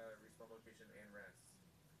 respawn location and rest.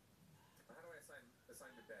 How do I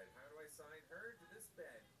assign to bed? How do I assign her to this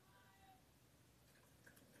bed?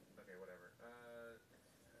 Okay, whatever.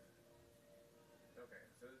 Okay,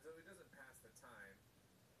 so it doesn't pass the time,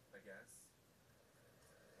 I guess.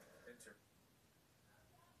 Enter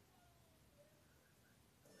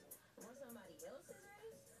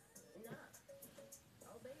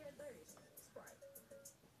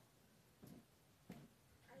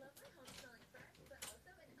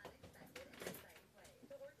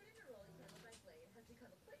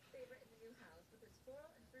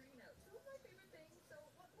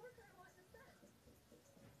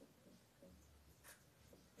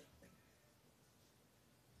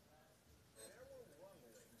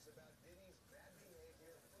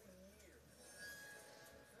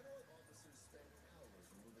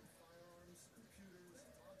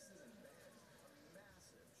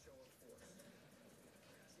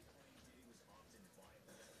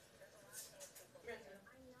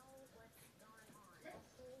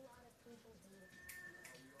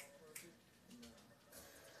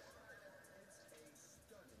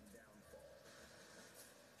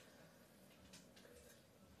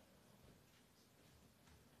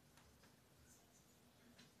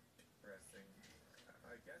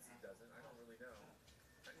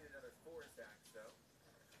stacks though.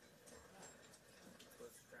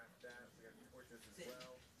 Let's craft that. We have torches as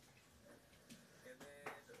well. And then,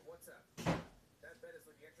 what's up? That bed is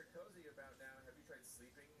looking extra cozy about now. Have you tried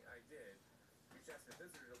sleeping? I did. You should ask a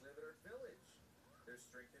visitor to live at our village. There's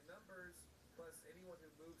strength in numbers. Plus, anyone who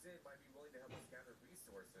moves in might be willing to help us gather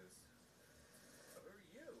resources. Who are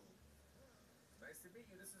you? Nice to meet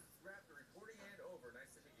you. This is Raptor reporting and over.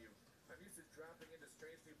 Nice to meet you. I'm used to dropping into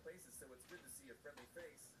strange new places, so it's good to see a friendly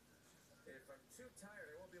face. If I'm too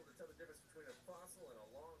tired, I won't be able to tell the difference between a fossil and a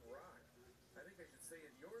long rock. I think I should stay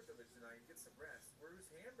in your village tonight and get some rest. Where's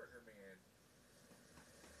Hamburger Man?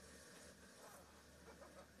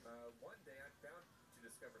 One day I'm bound to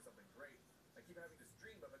discover something great. I keep having this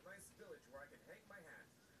dream of a nice village where I can hang my hat.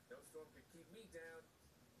 No storm can keep me down.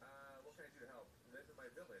 What can I do to help? Live in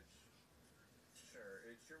my village? Sure.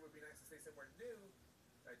 It sure would be nice to stay somewhere new.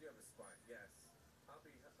 I do have a spot, yes. I'll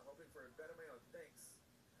be hoping for a bed of my own. Thanks.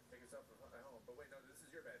 Make yourself at home. But wait, no, this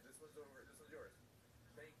is your bed. This one's over. This one's yours.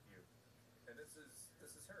 Thank you. And this is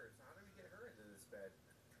hers. How do we get her into this bed?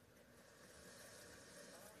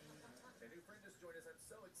 A new friend just joined us. I'm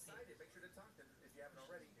so excited. Make sure to talk to them if you haven't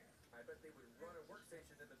already. I bet they would run a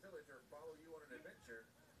workstation in the village or follow you on an adventure.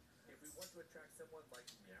 If we want to attract someone like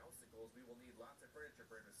Meowsicles, we will need lots of furniture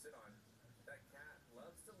for him to sit on. That cat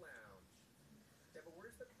loves to lounge. Yeah, but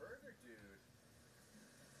where's the burger dude?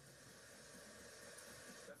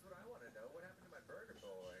 That's what I want to know. What happened to my burger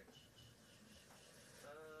boy?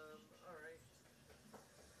 Alright.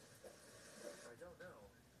 I don't know.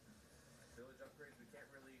 Village upgrades, we can't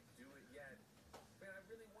really do it yet. Man, I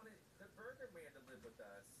really wanted the Burger Man to live with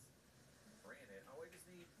us. Granted. Oh, I just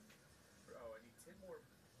need... Oh, I need 10 more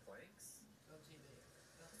planks?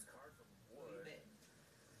 It's carved from wood.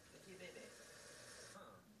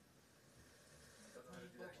 Huh. Don't know how to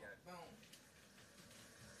do that yet.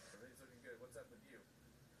 Everything's looking good. What's up with you?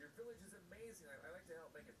 Your village is amazing. I like to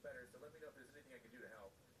help make it better, so let me know if there's anything I can do to help.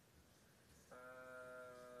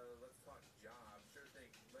 Let's talk jobs. Sure thing.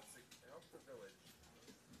 Let's help the village.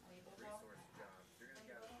 Resource jobs. You're going to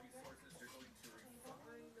gather resources. You're going to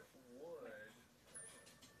refine wood.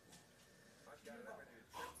 I've got it. I'm ready to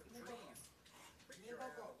trim some trees. Make sure I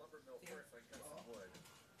have a lumber mill first so I can cut some wood.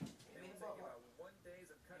 It will take about 1 day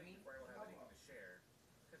of cutting before I will have anything to share.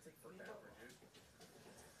 It's going to take forever, dude.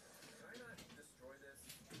 Can I not destroy this?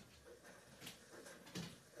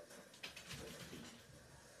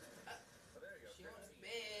 Oh, there you go. 15.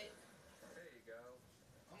 There you go.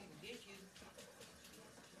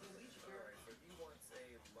 Alright, so he wants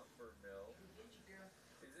a lumber mill.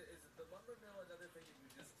 Is the lumber mill another thing that you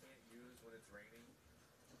just can't use when it's raining?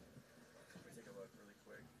 Let me take a look really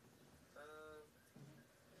quick.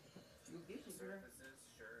 Surfaces,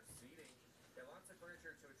 sure. Seating. Yeah, lots of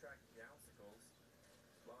furniture to attract Meowsicles.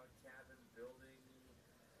 Log cabin, building,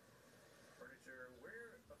 furniture.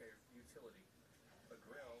 Where? Okay, utility. A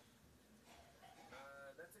grill.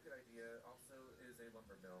 That's a good idea. Also is a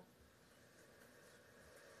lumber mill.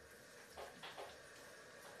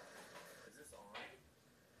 Is this on?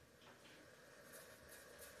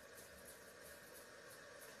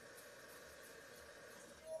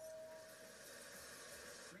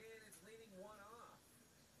 Man, it's leaving one off.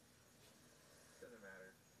 Doesn't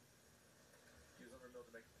matter. Use lumber mill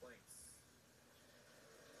to make planks.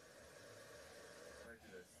 How do I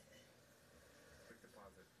do this? Quick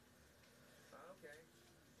deposit. Okay.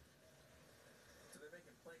 So they're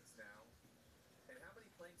making planks now. And how many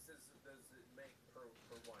planks does it make per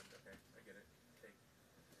one? Okay, I get it. Take.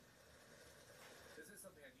 This is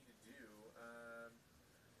something I need to do.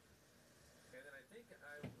 And then I think if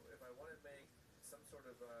I want to make some sort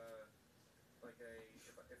of like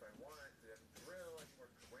if I want to have a grill, I need more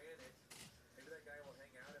granite. Maybe that guy will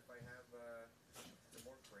hang out if I have some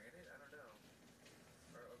more granite. I don't know.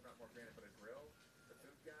 Or not more granite, but a grill. The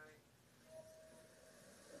food guy.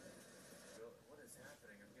 What is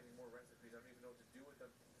happening? I'm getting more recipes. I don't even know what to do with them.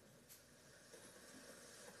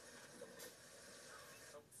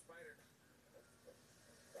 Oh, spider.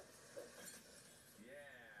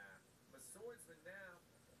 Yeah. I'm a swordsman now.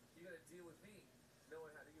 You gotta deal with me,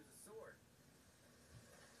 knowing how to use a sword.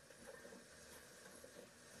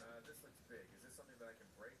 This looks big. Is this something that I can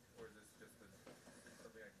break, or is this just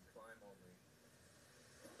something I can climb only?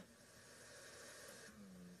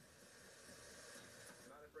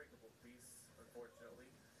 Not a breakable piece, unfortunately.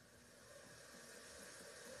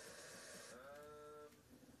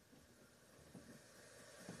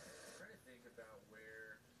 Trying to think about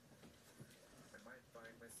where I might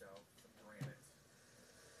find myself some granite.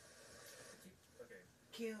 Okay.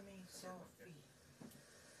 Kill me softly.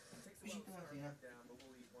 Takes a while to start down, but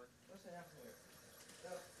we'll eat one. What's that after? And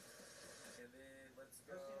then let's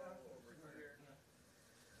go over here.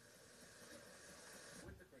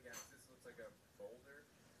 boulder.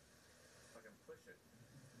 I can push it.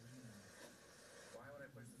 Why would I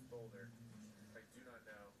push this boulder? I do not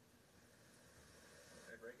know. Can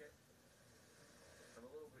I break it? I'm a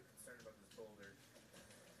little bit concerned about this boulder.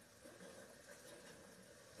 I'm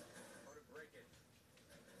gonna break it.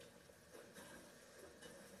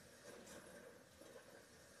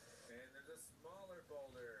 And there's a smaller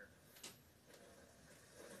boulder.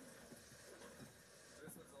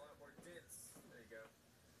 This one's a lot more dense. There you go.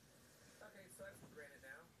 Okay, so that's granite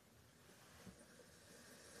now.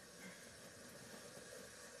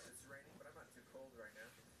 It's raining, but I'm not too cold right now.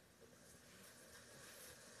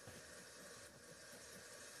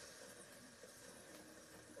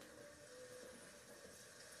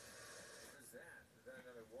 What is that? Is that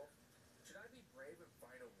another wolf? Should I be brave and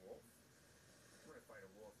fight a wolf? I'm gonna fight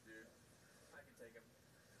a wolf, dude. I can take him.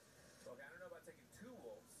 Okay, I don't know about taking two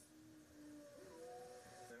wolves.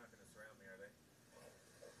 They're not gonna surround me, are they?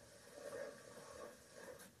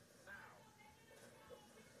 Ow!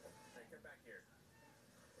 Hey, come back here.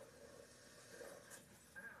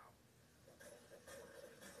 Ow!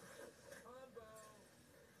 Combo!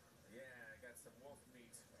 Yeah, I got some wolf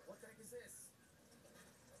meat. What the heck is this?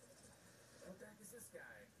 What the heck is this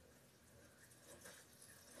guy?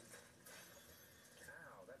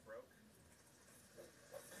 Ow, that broke.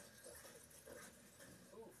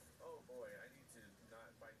 Oof. Oh boy, I need to not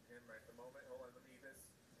fight him right at the moment. Hold on, let me eat this.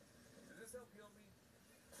 Does this help heal me?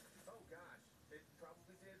 Oh gosh, it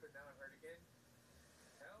probably did, but now I'm hurt again.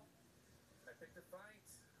 Help. I picked a fight.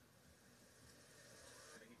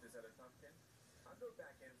 Gonna eat this other pumpkin. I'll go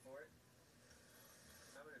back in for it.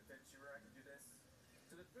 I'm an adventurer, I can do this.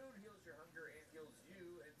 So the food heals your hunger and heals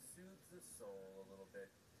you and soothes the soul a little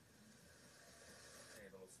bit. Hey,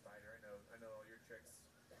 little spider, I know all your tricks.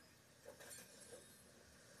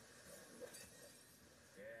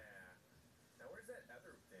 Yeah. Now where's that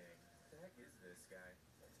other thing? What the heck is this guy?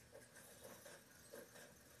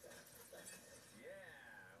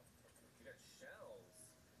 Yeah. You got shells.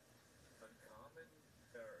 Uncommon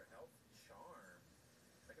or health charm.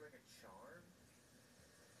 I can make a charm?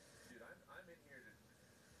 Dude, I'm in here to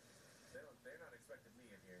they're not expecting me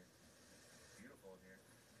in here. Beautiful in here.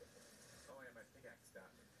 Oh yeah, my pickaxe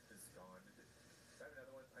is gone. I have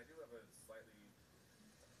another one. I do have a slightly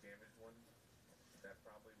damaged one. That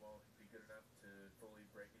probably won't be good enough to fully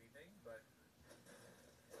break anything, but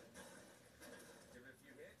give it a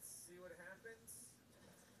few hits, see what happens.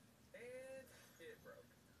 And it broke.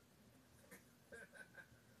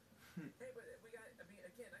 Hey, but we got, I mean,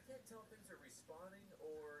 again, I can't tell if things are respawning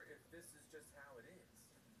or if this is just how it is.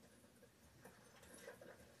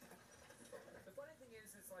 The funny thing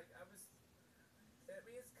is, it's like, I mean,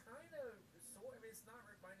 it's kind of, I mean, it's not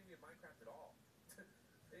reminding me of Minecraft at all.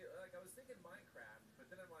 Like, I was thinking Minecraft, but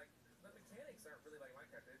then I'm like, the mechanics aren't really like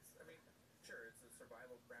Minecraft. I mean, sure, it's a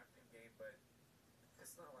survival crafting game, but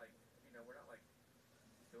it's not like, we're not like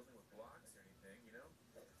building with blocks or anything,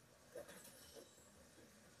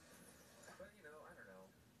 But, I don't know.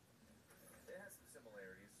 It has some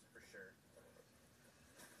similarities, for sure.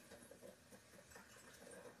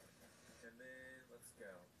 And then, let's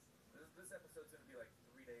go. This episode's going to be like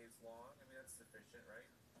 3 days long. I mean, that's sufficient, right?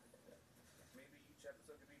 Maybe each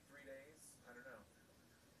episode could be 3 days. I don't know.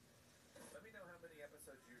 Let me know how many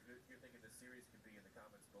episodes you're thinking the series could be in the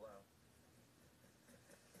comments below.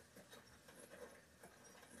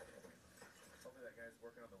 Hopefully that guy's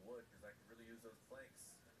working on the wood, because I could really use those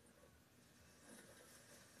planks.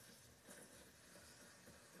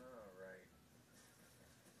 Alright.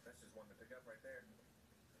 That's just one to pick up right there.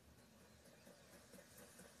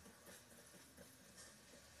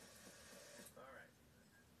 Alright.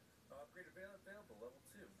 Upgrade available, level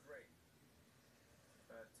 2. Great.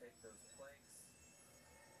 Take those planks.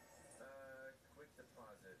 Quick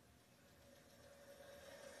deposit.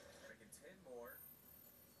 Making 10 more.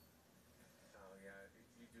 Oh yeah,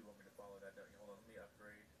 you do want me to follow that, don't you? Hold on, let me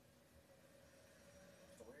upgrade.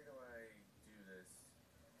 Where do I do this?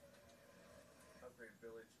 Upgrade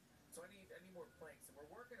village. So I need more planks, and we're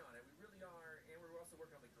working on it. We really are, and we're also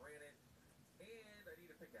working on the granite. And I need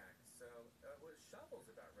a pickaxe. So, shovel's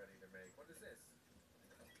about ready to make. What is this?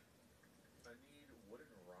 I need wooden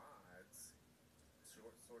rods.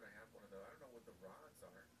 Sort of have one of those. I don't know what the rods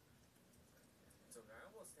are. So I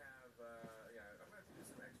almost have, yeah, I'm going to have to do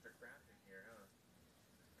some extra crafting here, huh?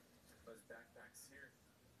 Those backpacks here.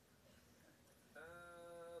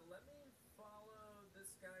 Let me follow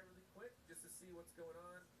this guy really quick, just to see what's going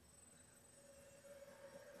on.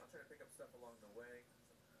 I'll try to pick up stuff along the way.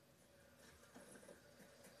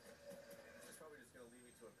 It's probably just going to lead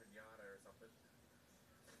me to a pinata or something.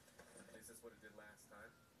 At least that's what it did last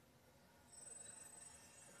time.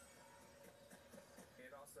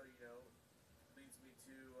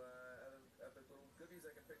 into other little goodies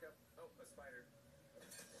I can pick up. Oh, a spider.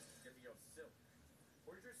 Give me your silk.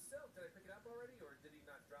 Where's your silk? Did I pick it up already, or did he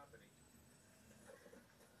not drop any?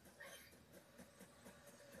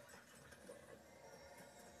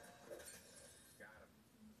 Got him.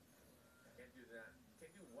 Can't do that.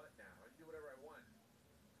 Can't do what now? I can do whatever I want.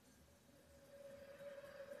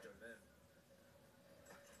 Go to them.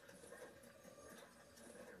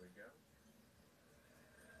 There we go.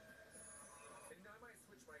 And you know, I might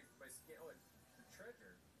switch my skin. Oh, it's the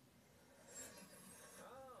treasure.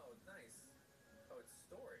 Oh, nice. Oh, it's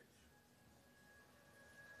storage.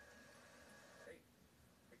 Hey,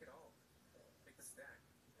 take it all. Take the stack.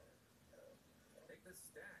 Take the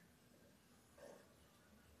stack.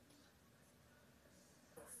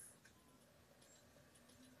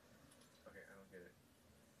 Okay, I don't get it.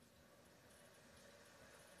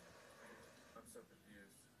 I'm so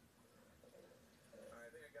confused. Alright,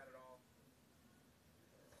 I think I got it all.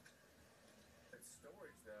 It's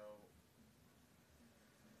storage, though.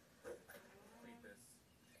 Need this.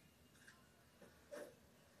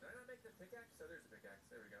 Did I not make the pickaxe? Oh, there's a pickaxe.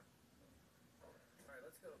 There we go. Alright,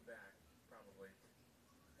 let's go back, probably.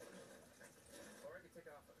 Or I could take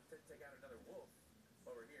out another wolf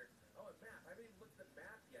over here. Oh, a map. I haven't even looked at the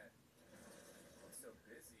map yet. I'm so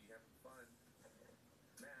busy having fun.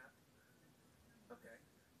 Map. Okay.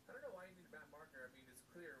 I don't know why you need a map marker. I mean, it's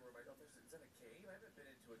clear where my... Oh, is that a cave? I haven't been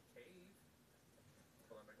into a cave.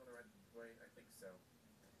 Hold on, am I going the right way? I think so.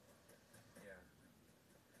 Yeah.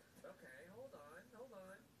 Okay, hold on.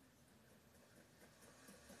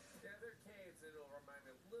 Yeah, they're caves, and it'll remind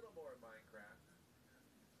me a little more of Minecraft.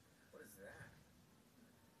 What is that?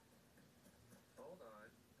 Hold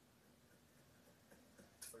on.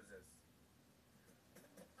 What is this?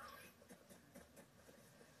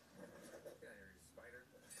 Get out of here, you spider.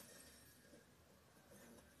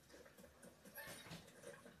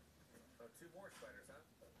 Oh, two more spiders, huh?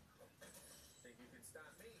 Think you can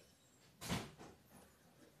stop me?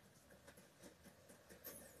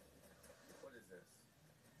 What is this?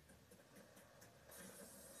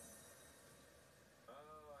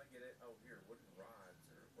 Oh, I get it. Oh, here, wooden rods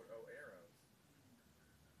or what? Oh, arrows.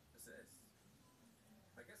 What's this?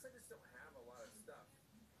 I guess I just don't have a lot of stuff.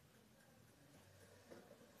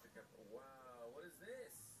 Pick up. Wow, what is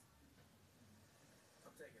this?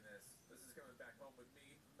 I'm taking this. This is coming back home with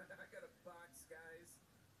me. I got a box, guys.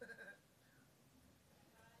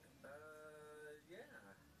 Yeah.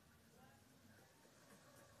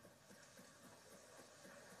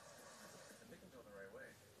 I think I'm going the right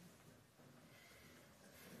way.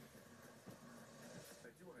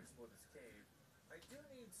 I do want to explore this cave. I do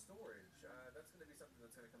need storage. That's going to be something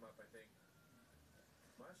that's going to come up, I think.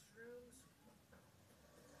 Mushrooms?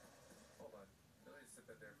 Hold on. Let me just sit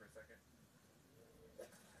that there for a second.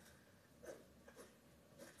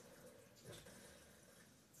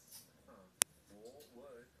 Huh. Wool,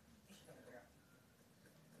 wood.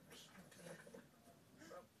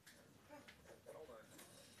 Oh. Hold on.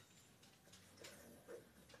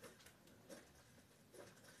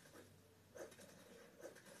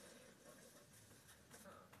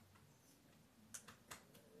 Huh.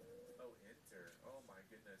 Oh, enter. Oh my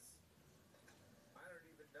goodness. I don't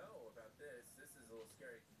even know about this. This is a little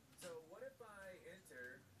scary. So what if I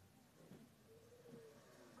enter...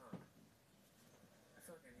 Huh. I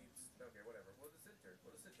feel like I need... Okay, whatever. We'll just enter.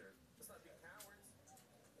 Let's not be cowards.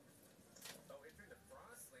 Oh, entering the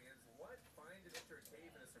Frostlands? What? Find and enter a cave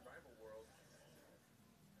in a survival world.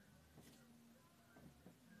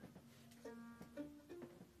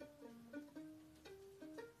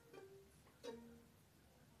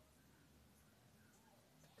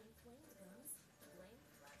 Inflamed gums? Blame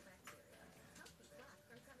flat bacteria. Help keep plaque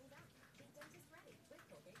from coming back. Be dentist ready with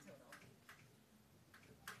Colgate Total.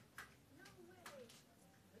 No way!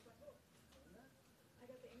 ¿Qué pasó? ¿Onda? I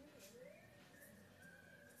got the internet.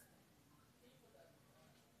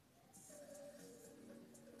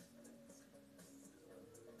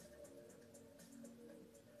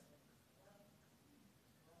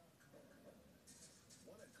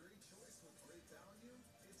 Want a great choice with great value?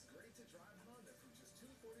 It's great to drive Honda from just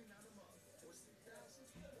 $249 a month or 6,000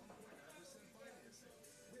 1.9% financing.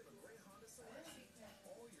 We have a great Honda selection.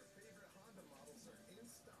 All your favorite Honda models are in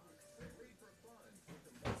stock. Great for fun with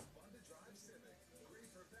the most fun to drive Civic. Great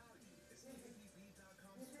for value is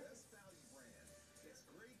KBB.com's best value brand. It's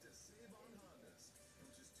great to save on Hondas from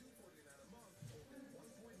just $249 a month or with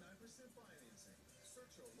 1.9% financing.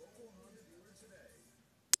 Search your local Honda dealer today.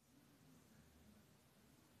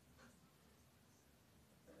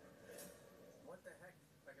 What the heck?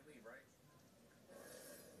 I can leave, right?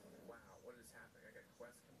 Wow, what is happening? I got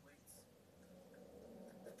quest completes.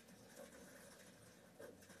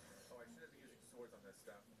 of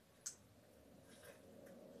stuff.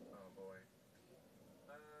 Oh boy.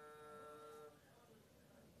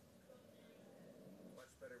 Much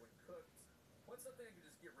better when cooked. What's something I can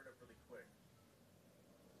just get rid of really quick?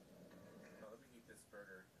 Oh, let me eat this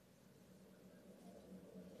burger.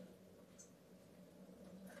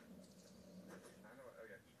 I don't know what, oh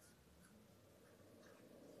yeah, eat.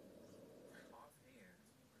 Offhand.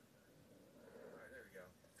 Alright, there we go.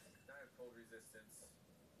 Now I have cold resistance.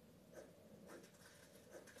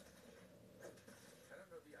 I don't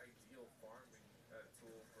know the ideal farming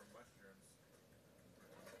tool for mushrooms.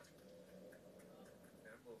 And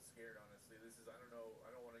I'm a little scared, honestly. This is, I don't know, I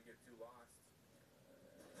don't want to get too lost.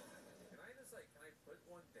 Can I just, like, can I put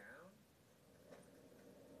one down?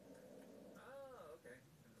 Oh, okay.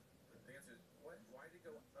 The answer is, what? Why did it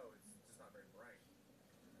go, oh, it's just not very bright.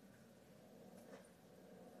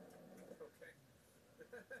 Okay.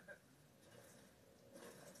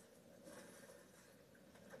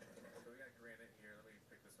 So we got granite here. Let me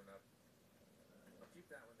pick this one up. I'll keep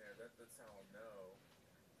that one there. That's how I'll know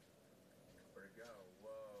where to go.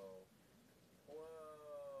 Whoa. Whoa.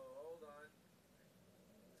 Hold on.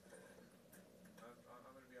 I'm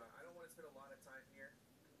going to be honest. I don't want to spend a lot of time here.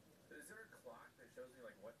 Is there a clock that shows me,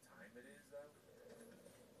 like, what time it is, though?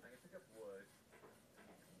 I can pick up wood.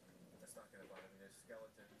 That's not going to bother me. There's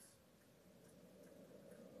skeletons.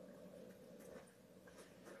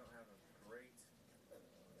 I don't have a great...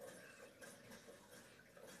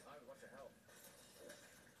 I have a bunch of health.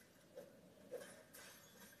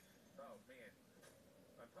 Oh, man.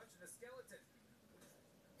 I'm punching a skeleton.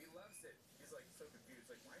 He loves it. He's, like, so confused.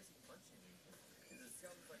 Like, why is he punching me? The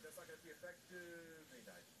skeleton's like, that's not going to be effective. And he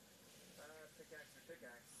died. Pickaxe or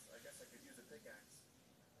pickaxe. I guess I could use a pickaxe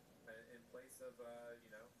in place of,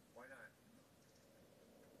 you know, why not?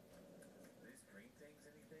 Are these green things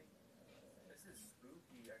anything? This is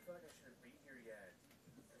spooky. I feel like I shouldn't be here yet.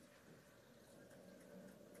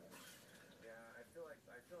 Yeah, I feel like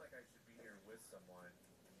I should be here with someone.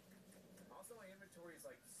 Also, my inventory is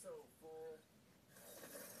like so full.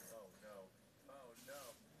 Oh no. Oh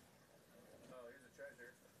no. Oh, here's a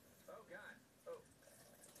treasure. Oh god. Oh.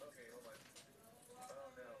 Okay, hold on. Oh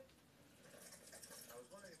no. I was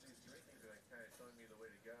wondering if these green things are like kind of showing me the way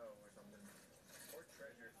to go or something. Or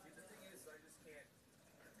treasure. See, the thing is, I just can't.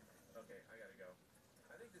 Okay, I gotta go.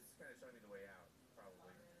 I think this is kind of showing me the way out,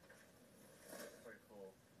 probably. Pretty cool.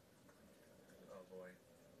 Oh boy.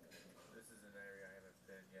 This is an area I haven't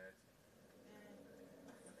been yet.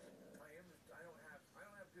 I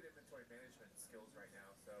don't have good inventory management skills right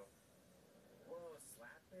now, so. Whoa,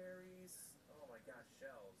 slapberries. Oh my gosh,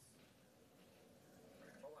 shells.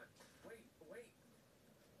 Hold on. Wait.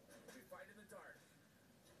 We fight in the dark.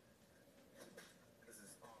 This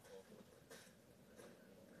is awful.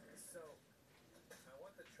 So, I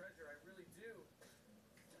want the treasure, I really do.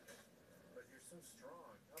 But you're so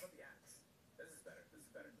strong. How about the axe? This is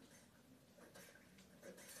better.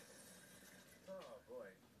 Oh boy.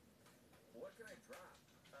 What can I drop?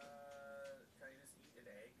 Can I just eat an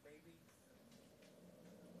egg, maybe?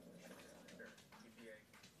 Sure, eat the egg.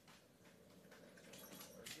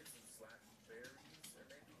 Let's get some slash berries, or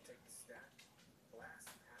maybe take the stack. Blast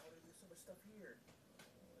powder, there's so much stuff here.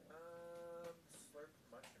 Slurp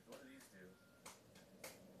mushrooms, what do these do?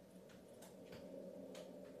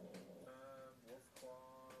 Wolf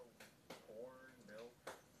claw, corn, milk.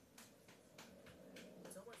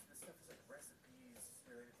 So much of this stuff is like recipes,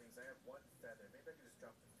 related things. I have one feather. Maybe I can just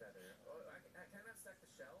drop the feather. Oh, can I not stack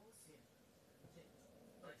the shells?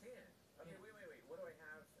 Oh, I can. Okay, wait. What do I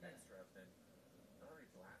have extra of then? I don't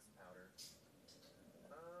need blast powder.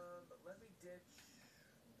 Let me ditch.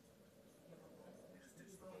 Just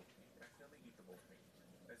ditch the wolf meat. Actually, let me eat the wolf meat.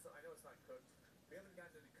 I know it's not cooked. We haven't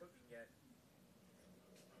gotten into cooking yet.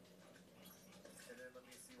 And then let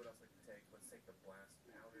me see what else we can take. Let's take the blast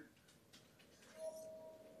powder.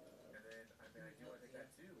 And then, I mean, I do want to take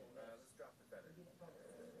that too. Let's drop the feather.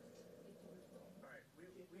 Alright, we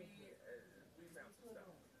found some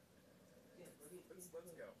stuff. Let's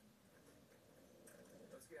go.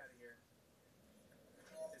 Let's get out of here.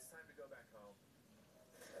 It's time to go back home.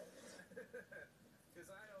 Because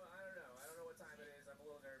I don't know. I don't know what time it is. I'm a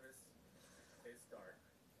little nervous. It's dark.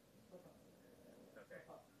 Okay.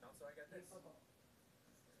 Also, I got this. Don't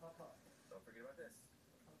forget about this.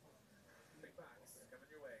 Big box coming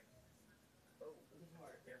your way. Oh,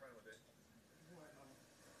 can't run with it.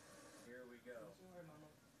 Here we go.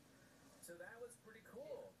 So that was pretty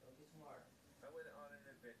cool. I went on an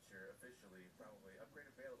adventure, officially, probably. Upgrade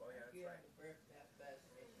available. Oh yeah, that's right. This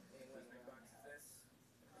big box is this.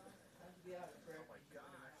 Oh my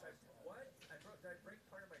gosh. What? Did I break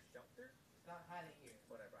part of my shelter? Not hiding here.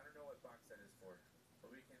 Whatever. I don't know what box that is for.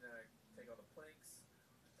 take all the planks,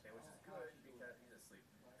 and which is good because he's asleep.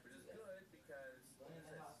 Which is good because what is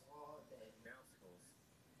this? Mousicles.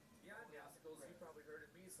 Yeah, I'm Mousicles. You probably heard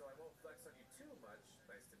of me, so I won't flex on you too much.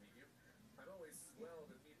 Nice to meet you. I'm always swell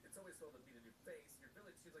to meet. It's always swell to meet a new face. Your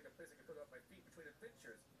village seems like a place I can put up my feet between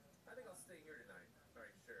adventures. I think I'll stay here tonight. All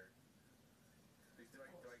right, sure. Do I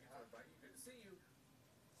get to invite you? Good to see you.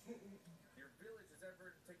 Your village is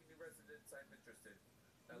ever taking new residents. I'm interested.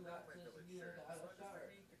 I love my village, sure. As long as for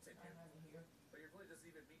me, continue. But your village doesn't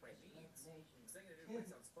even meet my needs. Staying in a new place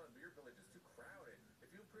sounds fun, but your village is too crowded.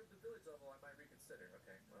 If you improve the village level, I might reconsider.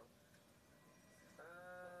 Okay, well.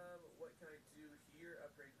 What can I do here?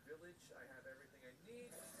 Upgrade village. I have everything I need.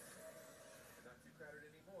 Not too crowded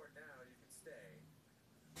anymore. Now you can stay.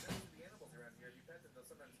 Notice the animals around here. If you pet them, they'll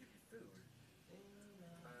sometimes give you food.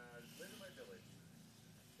 Live in my village.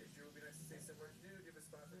 It sure would be nice to stay somewhere new. Do you have a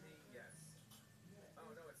spot for me? Yes. Oh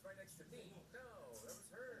no, it's right next to me. No, that was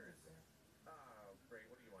hers. Oh, great.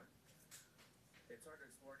 What do you want? It's hard to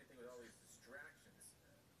explore anything with all these distractions.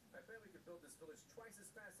 I bet we could build this village twice as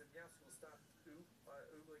fast if Meowsky will stop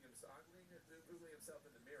oogling himself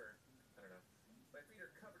in the mirror. I don't know. My feet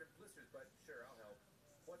are covered in blisters, but sure, I'll help.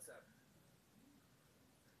 What's up?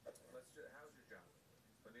 How's your job?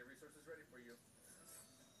 Plenty of resources ready for you.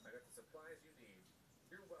 I got the supplies you need.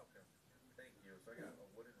 You're welcome. Thank you. So I got a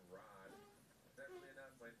wooden rod. Is that really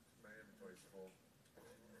enough? My inventory's full.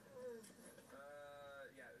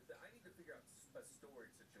 Yeah, I need to figure out a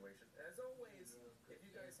storage situation. As always, if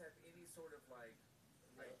you guys have any sort of like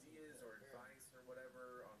ideas or advice or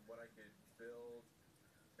whatever on what I could build,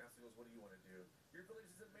 Mousy goes, what do you want to do? Your village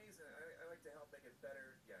is amazing. I like to help make it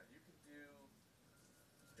better. Yeah, you can do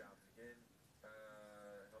jobs again.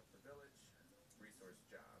 Help the village. Resource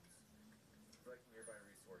jobs. Collect nearby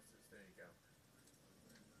resources. There you go.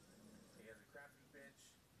 He has a crafting bench.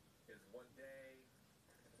 Is 1 day.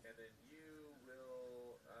 And then you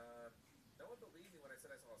will, no one believed me when I said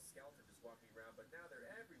I saw a skeleton just walking around, but now they're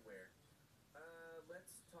everywhere.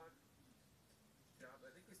 Let's talk job. I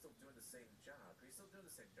think he's still doing the same job. He's still doing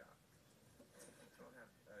the same job. I don't have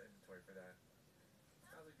inventory for that.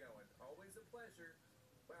 How's it going? Always a pleasure.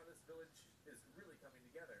 Wow, this village is really coming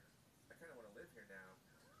together. I kind of want to live here now.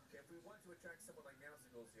 If we want to attract someone like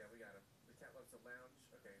Mousicles, yeah, we got him. The cat loves to lounge.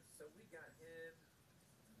 Okay, so we got him.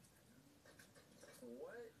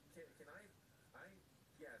 What? Can I,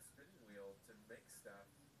 yeah, spinning wheel to make stuff.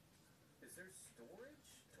 Is there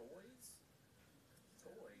storage? Toys?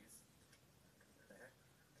 Toys? What the heck?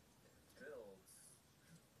 Builds.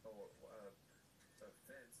 Oh, a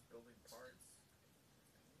fence, building parts.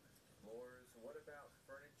 Floors. What about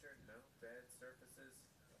furniture? No. Bed, surfaces.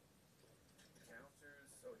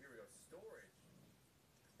 Counters. Oh, here we go. Storage.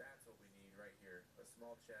 That's what we need right here. A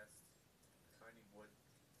small chest. I need wood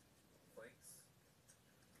planks.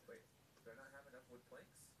 Wait, do I not have enough wood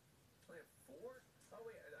planks? I have 4? Oh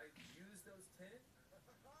wait, I used those 10?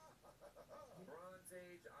 Bronze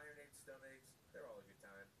Age, Iron Age, Stone Age. They're all a good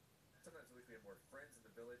time. Sometimes I wish we had more friends in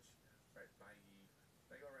the village. Alright, bye.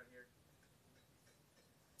 Can I go around here?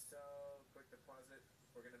 So, quick deposit.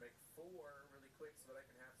 We're gonna make 4 really quick so that I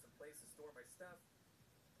can have some place to store my stuff.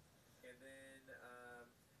 And then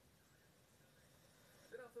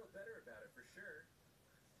I'll feel better about it for sure.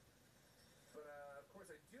 But of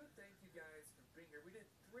course I do thank you guys for being here. We did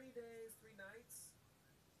 3 days, 3 nights.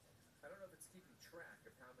 I don't know if it's keeping track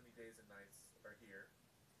of how many days and nights are here.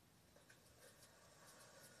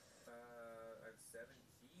 I have 7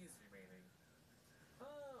 keys remaining.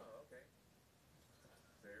 Oh, okay.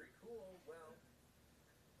 Very cool. Well,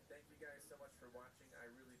 thank you guys so much for watching. I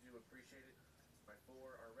really do appreciate it. My 4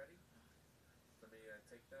 are ready. Let me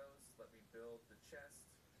take those. Let me build the chest.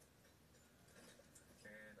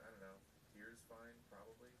 And I don't know. Here's fine,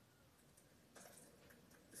 probably.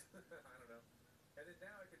 I don't know. And then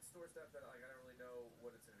now I can store stuff that like I don't really know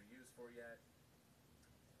what it's going to be used for yet.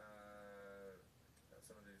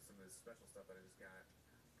 Some of the special stuff that I just got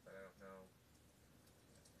that I don't know.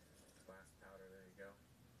 Glass powder, there you go.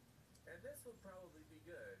 And this would probably be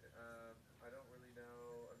good. I don't really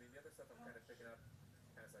know. I mean, the other stuff I'm kind of picking up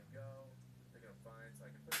as I go. Picking up vines.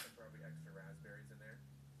 I can put some probably extra raspberries in there.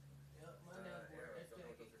 Yep, my dad's Arrows, don't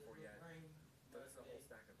know what those are for yet. But this is a whole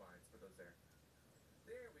stack of vines. Put those there.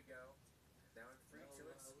 There we go. Now I'm free to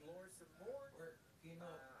explore some more.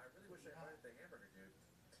 I really wish I invited the hamburger dude.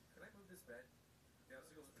 Can I move this bed? Yeah,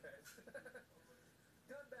 Seagull's bed.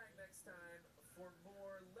 Come back next time for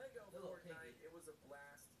more Lego Fortnite. It was a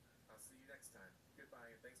blast. I'll see you next time. Goodbye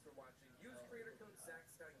and thanks for watching. Use creator code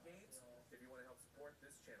ZachScottGames if you want to help support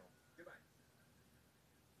this channel. Goodbye.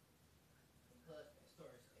 Plus, that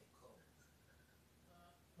store stay cold.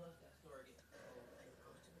 Plus, that store gets cold.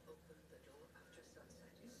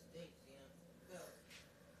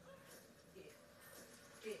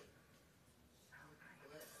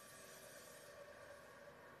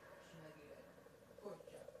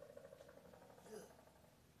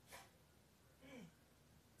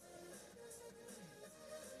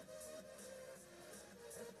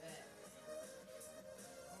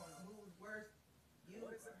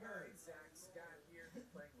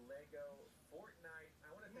 Lego Fortnite.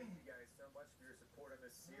 I want to thank you guys so much for your support on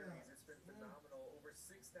this series. It's been phenomenal. Over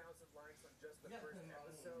 6,000 likes on just the first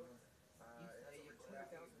episode. It's over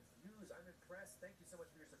 200,000 views. I'm impressed. Thank you so much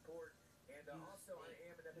for your support. And also, I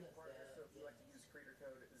am an Epic partner, so if you like to use creator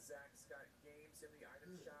code Zach Scott Games in the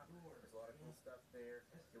item shop, there's a lot of cool stuff there.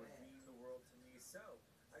 It would mean the world to me. So,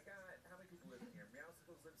 I got, how many people live in here?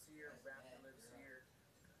 Meowsicles lives here, Raptor lives here,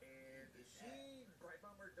 and she, Bright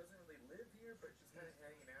Bomber, doesn't really live here, but she's kind of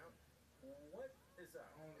hanging out. What is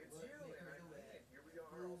up? It's you, and I'm me, and here we are,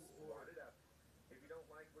 all squatted up. If you don't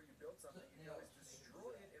like where you built something, you can always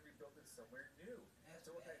destroy it and rebuild it somewhere new.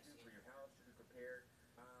 So what can I do for you? How should we prepare?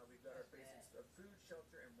 We've got our basics of food,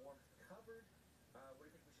 shelter, and warmth covered. What do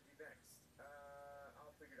you think we should do next?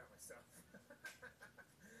 I'll figure it out myself.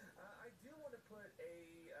 I do want to put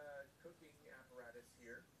a cooking apparatus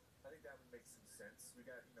here. I think that would make some sense. We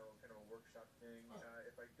got, you know, kind of a workshop thing.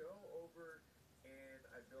 If I go over and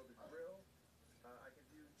I build a grill, I can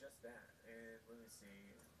do just that. And let me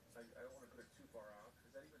see. I don't want to put it too far off.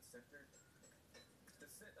 Is that even centered?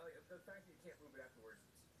 The fact that you can't move it afterwards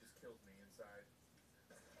just kills me inside.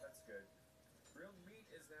 That's good. Grilled meat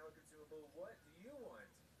is now a consumable. What do you want?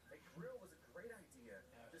 A grill was a great idea.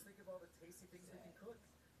 Just think of all the tasty things we can cook.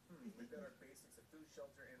 We've got our basics of food,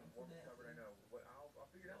 shelter, and warmth covered. I know. I'll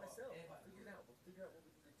figure it out myself. I'll figure it out. We'll figure out what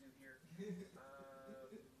we need to do here.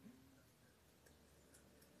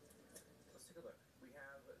 Let's take a look. We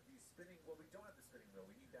have the spinning. Well, we don't have the spinning wheel.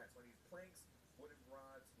 We need that. So I need planks, wooden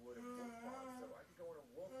rods, wooden wolf paws. So I could go on a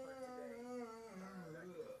wolf hunt today. That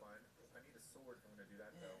could be fun. I need a sword if I'm going to do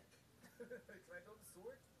that, though. Can I build a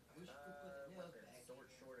sword? Weapon,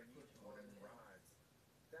 sword short. I need wooden rods.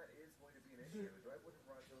 That is going to be an issue. Do I have wooden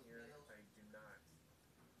rods in here? I do not.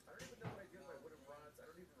 I don't even know what I do with my wooden rods. I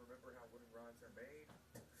don't even remember how wooden rods are made.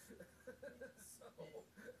 So,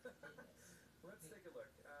 let's take a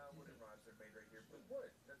look. Wooden rods are made right here. But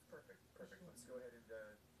wood, that's perfect. Perfect. Let's go ahead and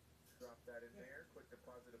drop that in there. Quick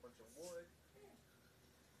deposit a bunch of wood.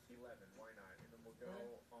 11, why not? And then we'll go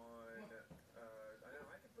on, I know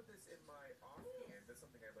I can put this in my offhand. That's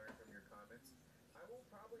something I learned from your comments. I will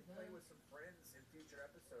probably play with some friends in future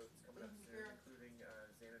episodes coming up soon, including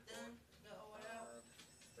Xanathorn.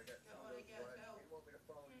 I got two of those, but you want me to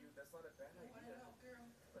follow you? That's not a bad idea.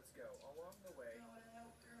 Let's go. Along the way,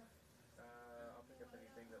 I'll pick up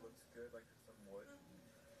anything that looks good, like some wood.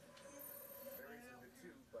 Berries are good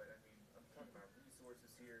too, but I mean, I'm talking about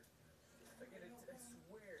resources here. Again, I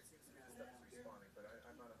swear it seems to be the stuff is respawning, but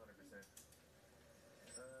I'm not 100%.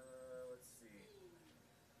 Let's see.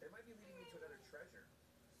 It might be leading me to another treasure.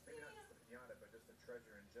 Maybe not just the pinata, but just a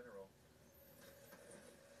treasure in general.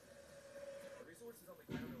 The resources on the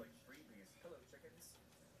counter like freebies. Hello, chickens.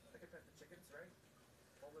 I can pet the chickens, right?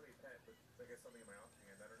 Won't let me pet, but I guess something in my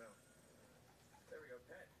offhand. I don't know. There we go,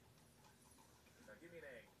 pet. Now give me an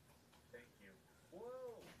egg. Thank you.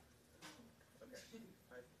 Whoa! Okay. You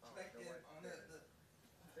know what?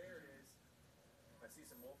 There it is. I see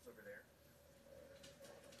some wolves over there.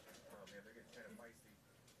 Oh man, they're getting kind of feisty.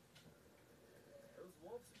 Those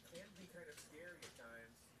wolves can be kind of scary at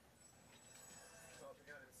times. Oh, they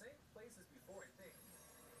got in the same place as before, I think.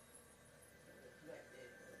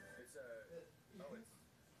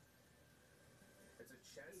 It's a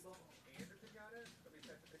chest and a pinata. Let me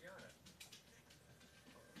pet the pinata.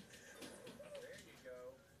 There you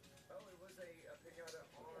go. Oh, it was a pinata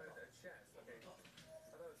on a chest. Okay.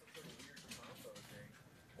 I thought it was some sort of weird combo thing.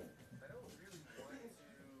 I don't really want to...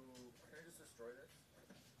 Can I just destroy this?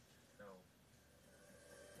 No.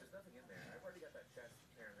 There's nothing in there. I've already got that chest,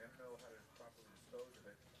 apparently. I don't know how to properly dispose of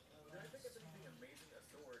it. Did I pick up anything amazing? A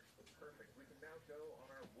sword. Perfect. We can now go on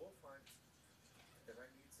our wolf hunt. Because I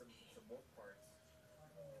need some wolf parts.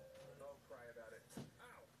 Don't cry about it.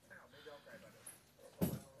 Ow! Ow! Maybe I'll cry about it. Hold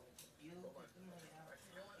on. Actually,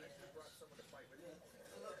 you know what? I should have brought someone to fight with me. Never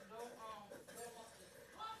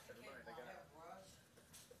mind, I got it.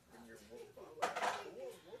 In your wolf paws. Whoa,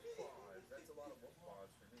 wolf paws. That's a lot of wolf paws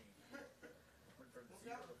for me. Went from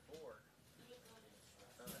 0 to 4.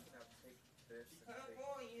 I can now take this and take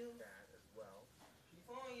that as well.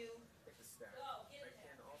 Take the stack. I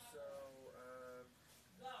can also,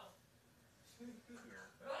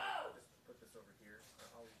 here. Just put this over here.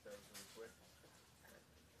 I'll eat those really quick.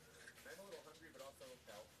 I'm a little hungry, but also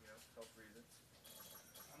health, health reasons.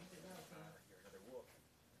 Here, another wolf.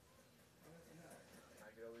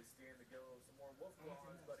 I could always stand to go some more wolf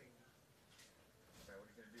claws, buddy. Alright, what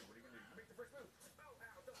are you gonna do? What are you gonna do? You make the first move! Oh,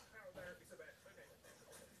 ow, don't, ow, that hurt me so bad. Okay.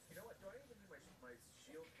 You know what? Do I even need my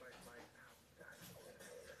shield, ow, God.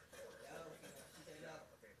 Yeah,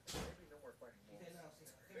 okay. Maybe no more fighting wolves.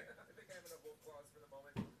 I think I have enough wolf claws for the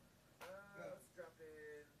moment. Let's drop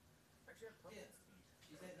in actually have pumpkin seed.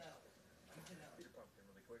 She said no. You said no. Eat a pumpkin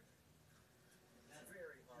really quick. It's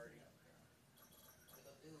very hardy.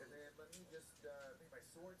 And then let me just make my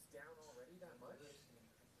swords down already that much.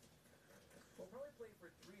 We'll probably play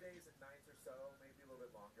for 3 days and nights or so, maybe a little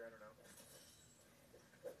bit longer, I don't know.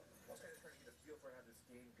 I'm kind of trying to get a feel for how this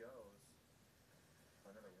game goes.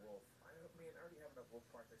 Another wolf. I already have enough wolf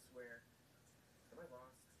parts, I swear. Am I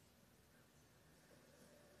lost?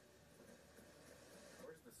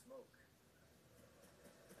 Where's the smoke?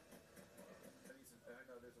 I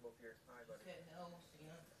know there's a wolf here. Hi, buddy. Said no,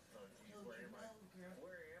 Cena. Oh, geez, where am I?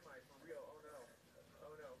 Where am I? For real? Oh, no.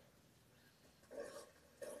 Oh, no.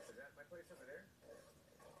 Is that my place over there?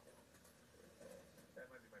 That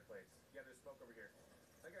might be my place. Yeah, there's smoke over here.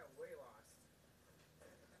 I got way lost.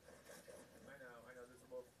 I know. There's a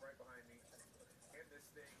wolf right behind me. And this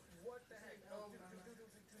thing. What the heck? Oh, do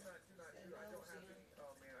not. I don't have any.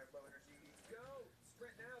 Oh, man, I have low energy. Go!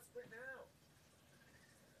 Sprint now!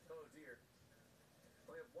 Oh, dear.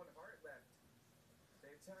 I only have 1 heart left.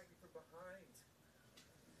 They attacked me from behind.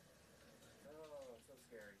 Oh, so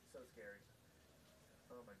scary.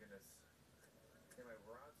 Oh my goodness. Okay, my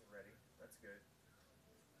rods are ready. That's good.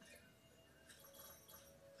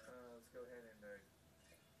 Let's go ahead and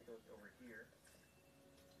go over here.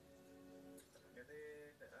 And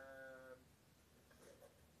then,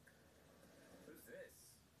 who's this?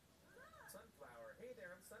 Sunflower. Hey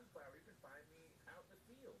there, I'm Sunflower. You can find me out in the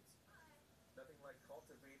fields. Nothing like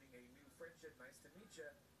cultivating a new friendship. Nice to meet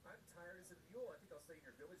you. I'm tired as a mule. I think I'll stay in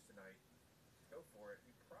your village tonight. Go for it.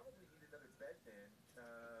 You probably need another bed then.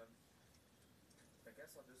 I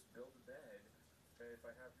guess I'll just build a bed. If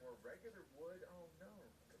I have more regular wood, oh no.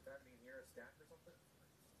 If I have any near a stack or something.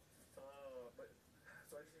 But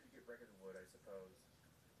so I just need to get regular wood, I suppose.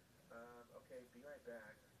 Okay, be right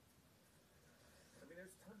back. I mean,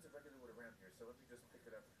 there's tons of regular wood around here, so let me just pick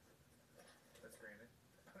it up. That's granted.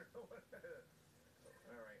 I don't know what.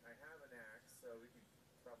 Alright, I have an axe, so we can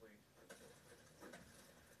probably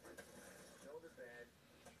build a bed.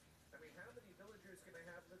 I mean, how many villagers can I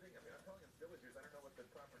have living? I mean, I'm calling them villagers. I don't know what the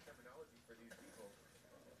proper terminology for these people.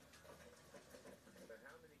 But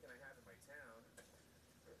how many can I have in my town?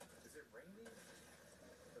 Is it raining?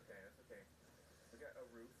 Okay, that's okay. We got a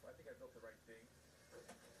roof. I think I built the right thing.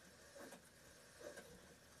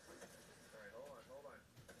 Alright, hold on.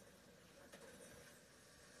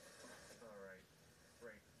 Alright,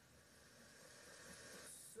 great.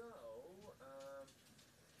 So,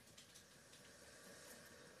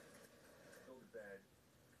 build a bed.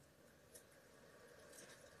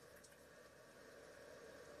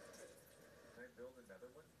 Can I build another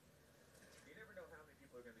one? You never know how many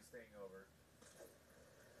people are going to be staying over.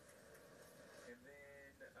 And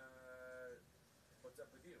then, what's up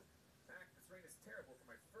with you? Heck, this rain is terrible for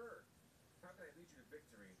my fur. How can I lead you to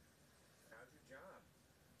victory? How's your job?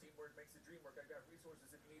 Teamwork makes the dream work. I got resources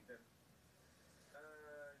if you need them.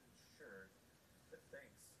 Sure.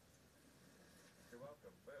 Thanks. You're welcome.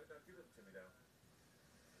 But no, give them to me though.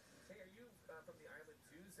 Hey, are you from the island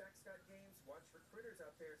too, Zach Scott Games? Watch for critters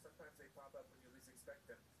out there. Sometimes they pop up when you least expect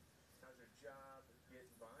them. How's your job? Get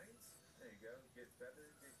vines? There you go. Get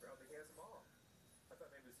feathers. Oh, he has them all. I thought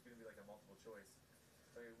maybe this was going to be like a multiple choice.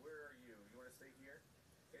 Okay, where are you? You want to stay here?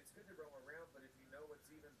 It's good to roam around, but if you know what's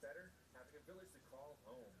even better, having a village to call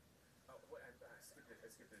home. Oh, what? I skipped it.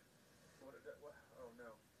 What? Oh,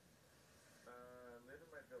 no. Live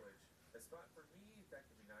in my village. A spot for me, that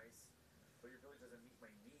could be nice. But your village doesn't meet my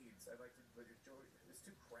needs. I'd like to, but it's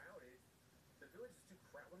too crowded. The village is too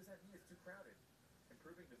crowded. What does that mean? It's too crowded.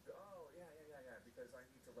 Improving the, oh, yeah. Because I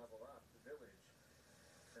need to level up the village.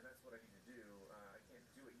 And that's what I need to do. I can't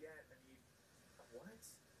do it yet. I need, what?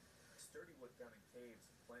 Sturdy wood found in caves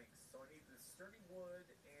and planks. So I need the sturdy wood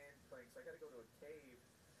and planks. So I gotta go to a cave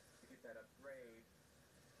to get that upgrade.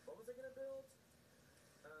 What was I gonna build?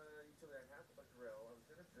 Usually I have a grill. I was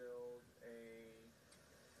gonna build a,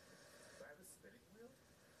 do I have a spinning wheel?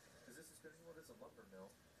 Is this a spinning wheel? This is a lumber mill.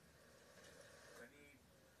 I need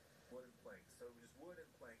wood and planks. So just wood and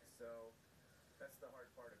planks. So that's the hard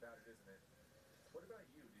part about it, isn't it? What about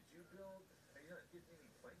you? Did you build, are you not getting any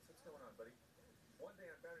planks? What's going on, buddy? One day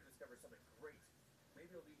I'm bound to discover something great.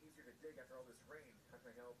 Maybe it'll be easier to dig after all this rain. How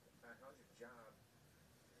can I help? How's your job?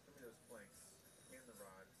 Give me those planks and the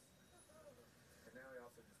rods. And now I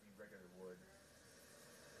also just need regular wood.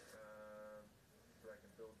 So I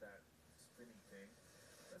can build that spinning thing.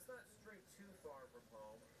 That's not straight too far from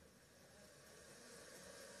home.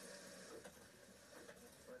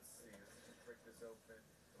 Let's see. Let's just break this open.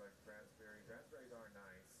 Like raspberries. Raspberries are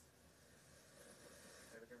nice.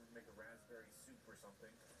 Maybe I can make a raspberry soup or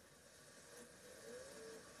something.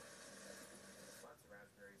 Lots of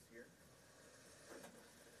raspberries here.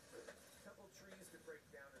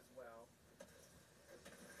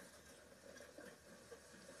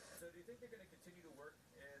 think they're going to continue to work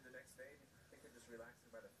in the next day? Do you think they're just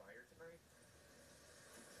relaxing by the fire tonight?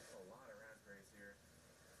 A lot of raspberries here.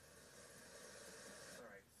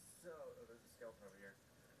 Alright, so... Oh, there's a skeleton over here.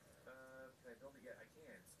 Can I build it yet? I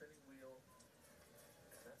can. Spinning wheel.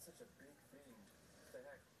 That's such a big thing. What the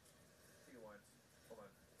heck? See you once. Hold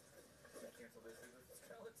on. Cancel this. There's a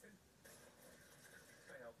skeleton.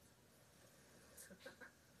 I helped.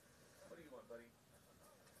 What do you want, buddy?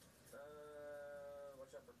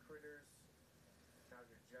 Watch out for critters. How's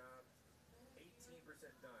your job? 18%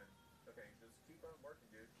 done. Okay, just keep on working,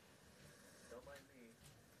 dude. Don't mind me.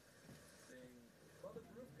 Thing. Well, the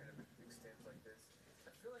roof kind of extends like this.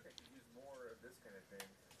 I feel like I could use more of this kind of thing.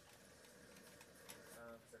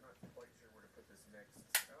 So I'm not quite sure where to put this next.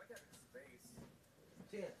 I like having space.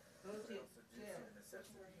 Tim, go But I to also do see the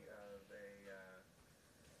necessity of a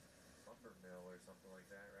lumber mill or something like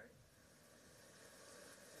that, right?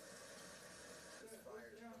 This fire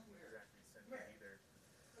doesn't exactly send me either.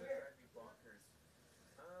 It's gonna drive me bonkers.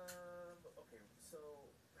 Okay, so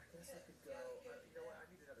I guess I could go. You know what? I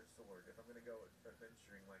need another sword. If I'm gonna go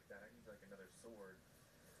adventuring like that, I need like another sword.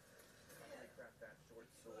 Probably craft that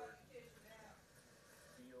short sword.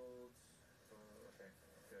 Fields. Okay,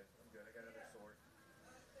 good. I'm good. I got another sword.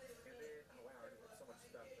 And then, oh wow, I have so much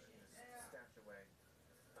stuff that I need to stash away.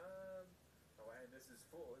 Oh, and this is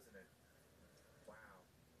full, isn't it? Wow.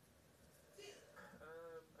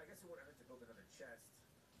 I guess we won't have to build another chest.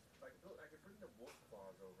 I could bring the wolf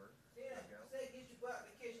claws over. There Tim, you go. say get your butt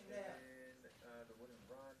in the kitchen And now. then the wooden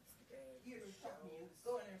rods, the eggs, Here, the I'm talking to you. shells,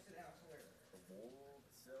 Go in there and sit down somewhere. the wool,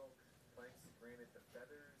 the silk, planks, the granite, the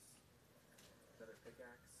feathers, another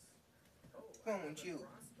pickaxe. Oh, What's wrong I have with a you?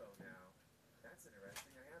 crossbow now. That's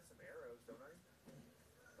interesting. I have some arrows, don't I?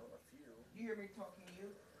 Oh, a few. You hear me talking to you?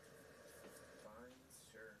 Vines,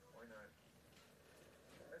 sure. Why not?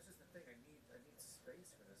 That's just the thing. I need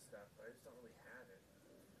space for this stuff, but I just don't really have it.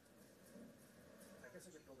 I guess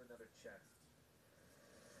I could build another chest.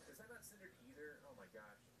 Is that not centered either? Oh my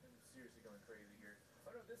gosh. I'm seriously going crazy here.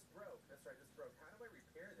 Oh no, this broke. That's right, this broke. How do I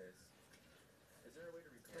repair this? Is there a way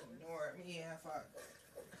to repair this? Ignore me if I I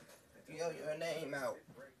don't yell know. your name out. It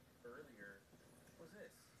did break earlier. What's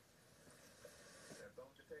this? Is that a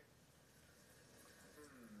bone to pick?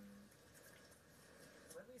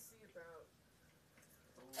 Let me see about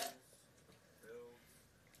tools, builds.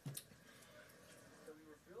 So we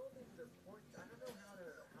were building the port. I don't know how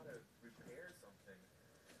to repair something.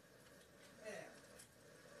 Yeah.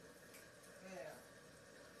 Yeah.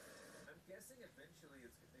 I'm guessing eventually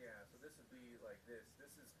it's yeah. So this would be like this.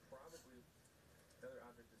 This is probably another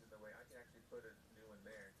object is in the way. I can actually put a new one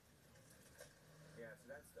there. Yeah. So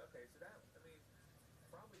that's okay. So that I mean,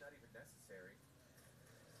 probably not even necessary.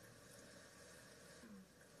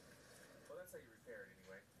 Well, that's how you repair it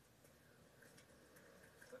anyway.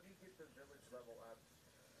 Let me get the village level up.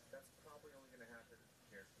 That's probably only going to happen.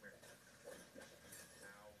 Here, come here.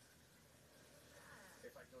 Ow.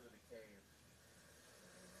 If I go to the cave.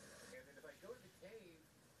 And then if I go to the cave,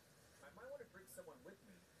 I might want to bring someone with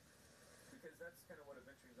me. Because that's kind of what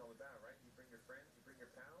adventuring is all about, right? You bring your friends, you bring your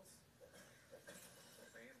pals.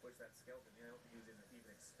 I ambush that skeleton. I don't think he was even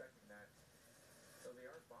expecting that. So they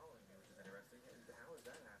are following me, which is interesting. And how is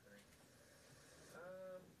that happening?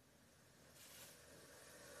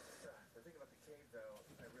 The thing about the cave, though,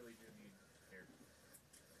 I really do need here.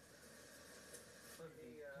 Let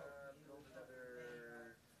me build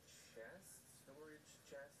another chest, storage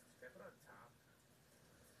chest. Can I put it on top?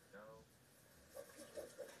 No.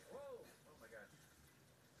 Whoa! Oh my gosh.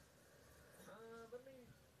 Let me.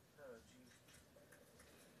 Oh, gee.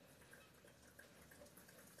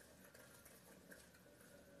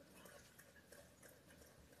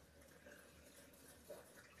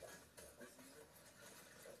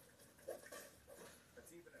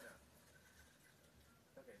 That's even enough.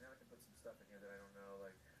 Okay, now I can put some stuff in here that I don't know,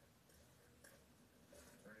 like,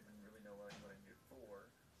 I don't even really know what I need it for.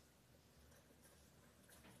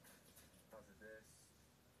 Deposit this.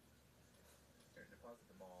 Here, deposit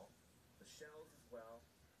them all. The shells as well.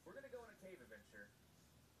 We're gonna go on a cave adventure.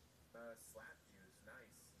 Slap juice,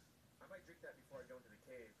 nice. I might drink that before I go into the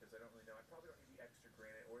cave, because I don't really know. I probably don't need the extra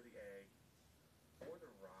granite, or the egg, or the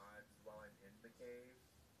rods while I'm in the cave.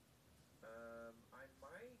 I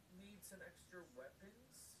might need some extra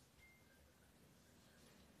weapons.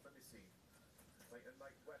 Let me see. Like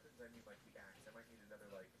weapons, I mean like the axe. I might need another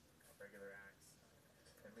like regular axe,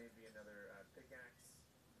 and maybe another pickaxe.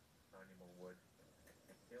 I need more wood.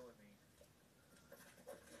 It's killing me.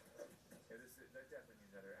 Yeah, I definitely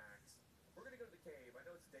need another axe. We're gonna go to the cave. I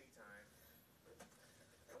know it's daytime.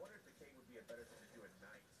 I wonder if the cave would be a better thing to do at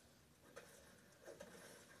night.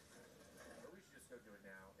 But we should just go do it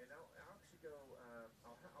now. And I'll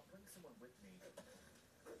with me.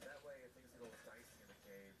 That way, if things get a little dicey in the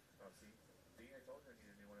cave. Oh, see? See, I told you I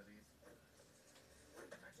needed a new one of these.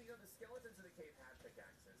 Actually, you know, the skeletons in the cave have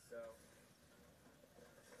pickaxes, so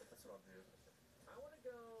that's what I'll do. I want to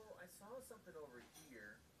go. I saw something over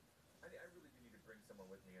here. I really do need to bring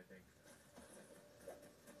someone with me, I think.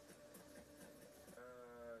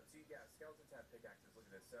 See, yeah, skeletons have pickaxes. Look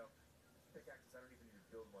at this. So, pickaxes, I don't even need to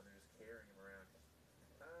build one. They're just carrying them around.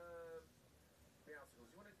 Meowscles,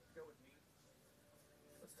 you want to go with me?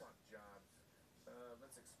 Let's talk jobs.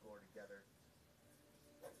 Let's explore together.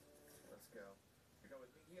 Let's go. You go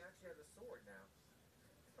with me? He actually has a sword now.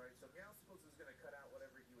 Alright, so Meowscles is going to cut out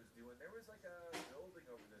whatever he was doing. There was like a building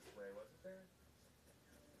over this way, wasn't there?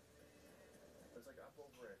 It was like up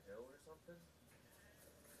over a hill or something.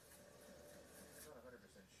 I'm not 100%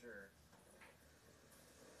 sure.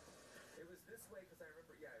 It was this way because I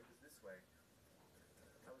remember, yeah, it was this way.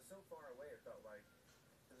 I was so far away it felt like,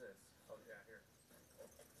 what is this? Oh, yeah, here. Oh,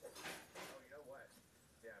 you know what?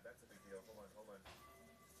 Yeah, that's a big deal. Hold on.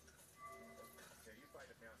 Yeah, you fight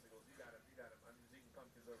him, Meowscles. You got him. I'm just eating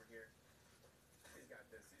pumpkins over here. He's got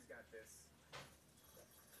this.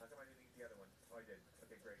 How come I didn't eat the other one? Oh, I did.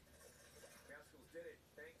 Okay, great. Meowscles did it.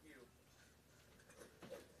 Thank you.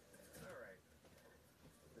 Alright.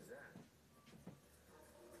 What is that?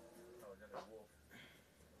 Oh, another wolf.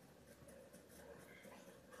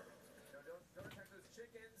 No, don't attack those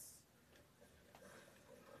chickens.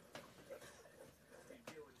 If you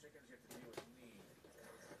deal with chickens, you have to deal with me.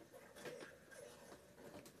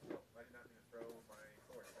 Oh, I did not mean to throw my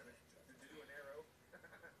torch. I meant to do an arrow.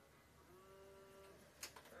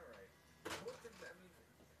 Alright.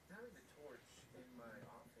 Having the torch in my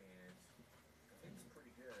offhand seems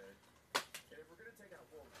pretty good. And if we're going to take out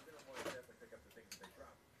wolves, we're going to want to definitely pick up the things that they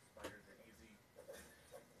drop. Spiders are easy.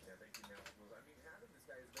 Yeah, thank you, Meowscles. I mean, having this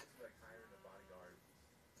guy is basically like hiring a bodyguard.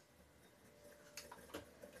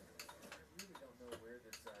 I really don't know where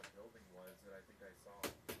this building was that I think I saw.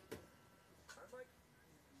 I'm like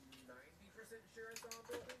 90% sure I saw a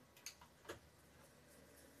building.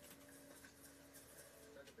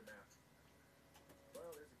 Look at the map.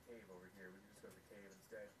 Well, there's a cave over here. We can just go to the cave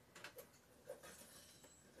instead.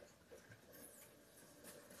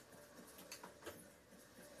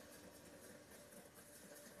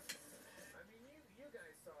 I mean, you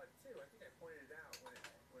guys saw it too. I think I pointed it out when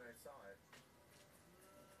I saw it.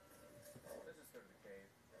 Let's just go to the cave.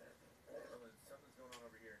 Something's going on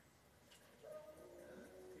over here.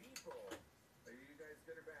 People! Are you guys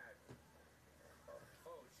good or bad?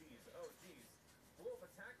 Oh, jeez. Wolf,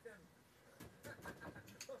 attack them!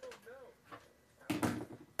 Oh, no!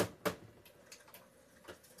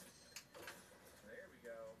 There we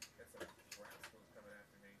go. Got some rascals coming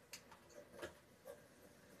after me. I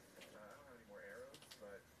don't have any more arrows,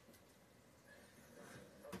 but...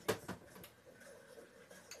 Oh, jeez.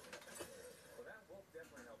 Well, that wolf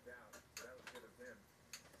definitely helped out. So that was good of him.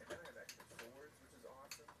 And now I have extra swords, which is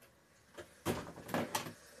awesome.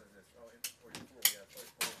 What is this? Oh, inventory tool. Yeah, it's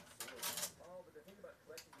always full of swords. Oh, but the thing about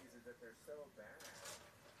collecting these is that they're so bad.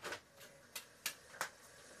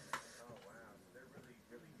 Oh, wow. So they're really,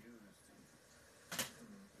 really used.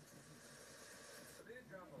 But they did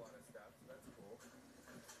drop a lot of stuff, so that's cool.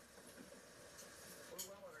 We're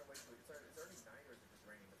well on our way to it. It's already night, or is it just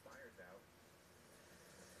raining? The fire's out.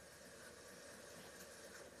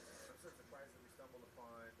 I'm so surprised that we stumbled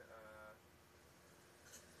upon a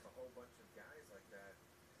whole bunch of guys like that.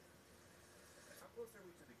 How close are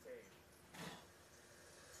we to the cave?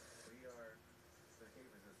 The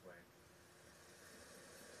cave is this way.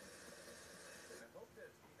 I hope that,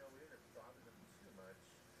 we didn't bother them too much.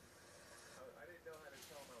 I didn't know how to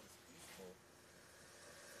tell them I was peaceful.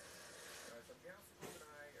 So Meowscles and I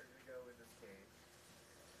are going to go in this cave.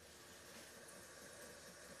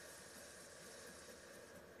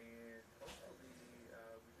 And hopefully we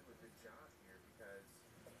do a good job here because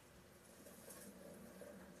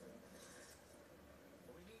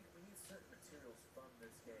we need certain materials from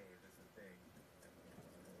this cave is the thing.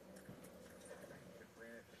 Pick up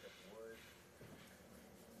granite, pick up wood.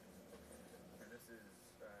 And this is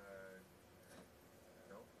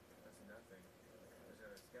nope, that's nothing.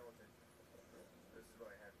 There's a skeleton.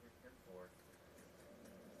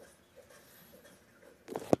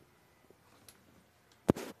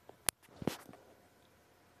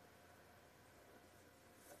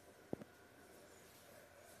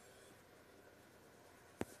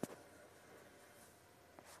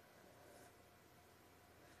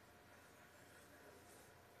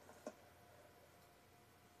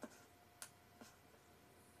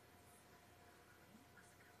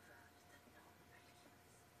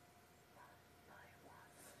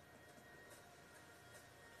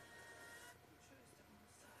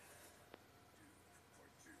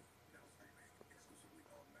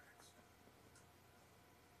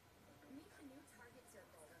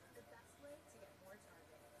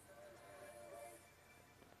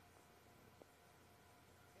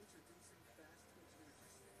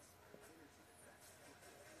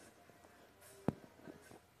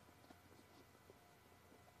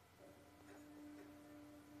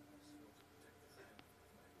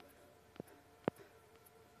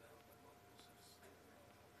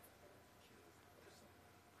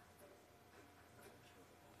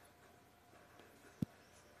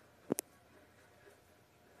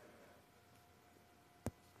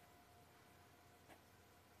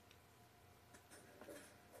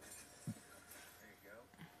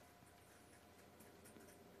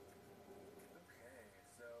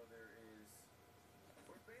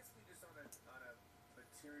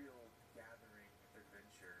 material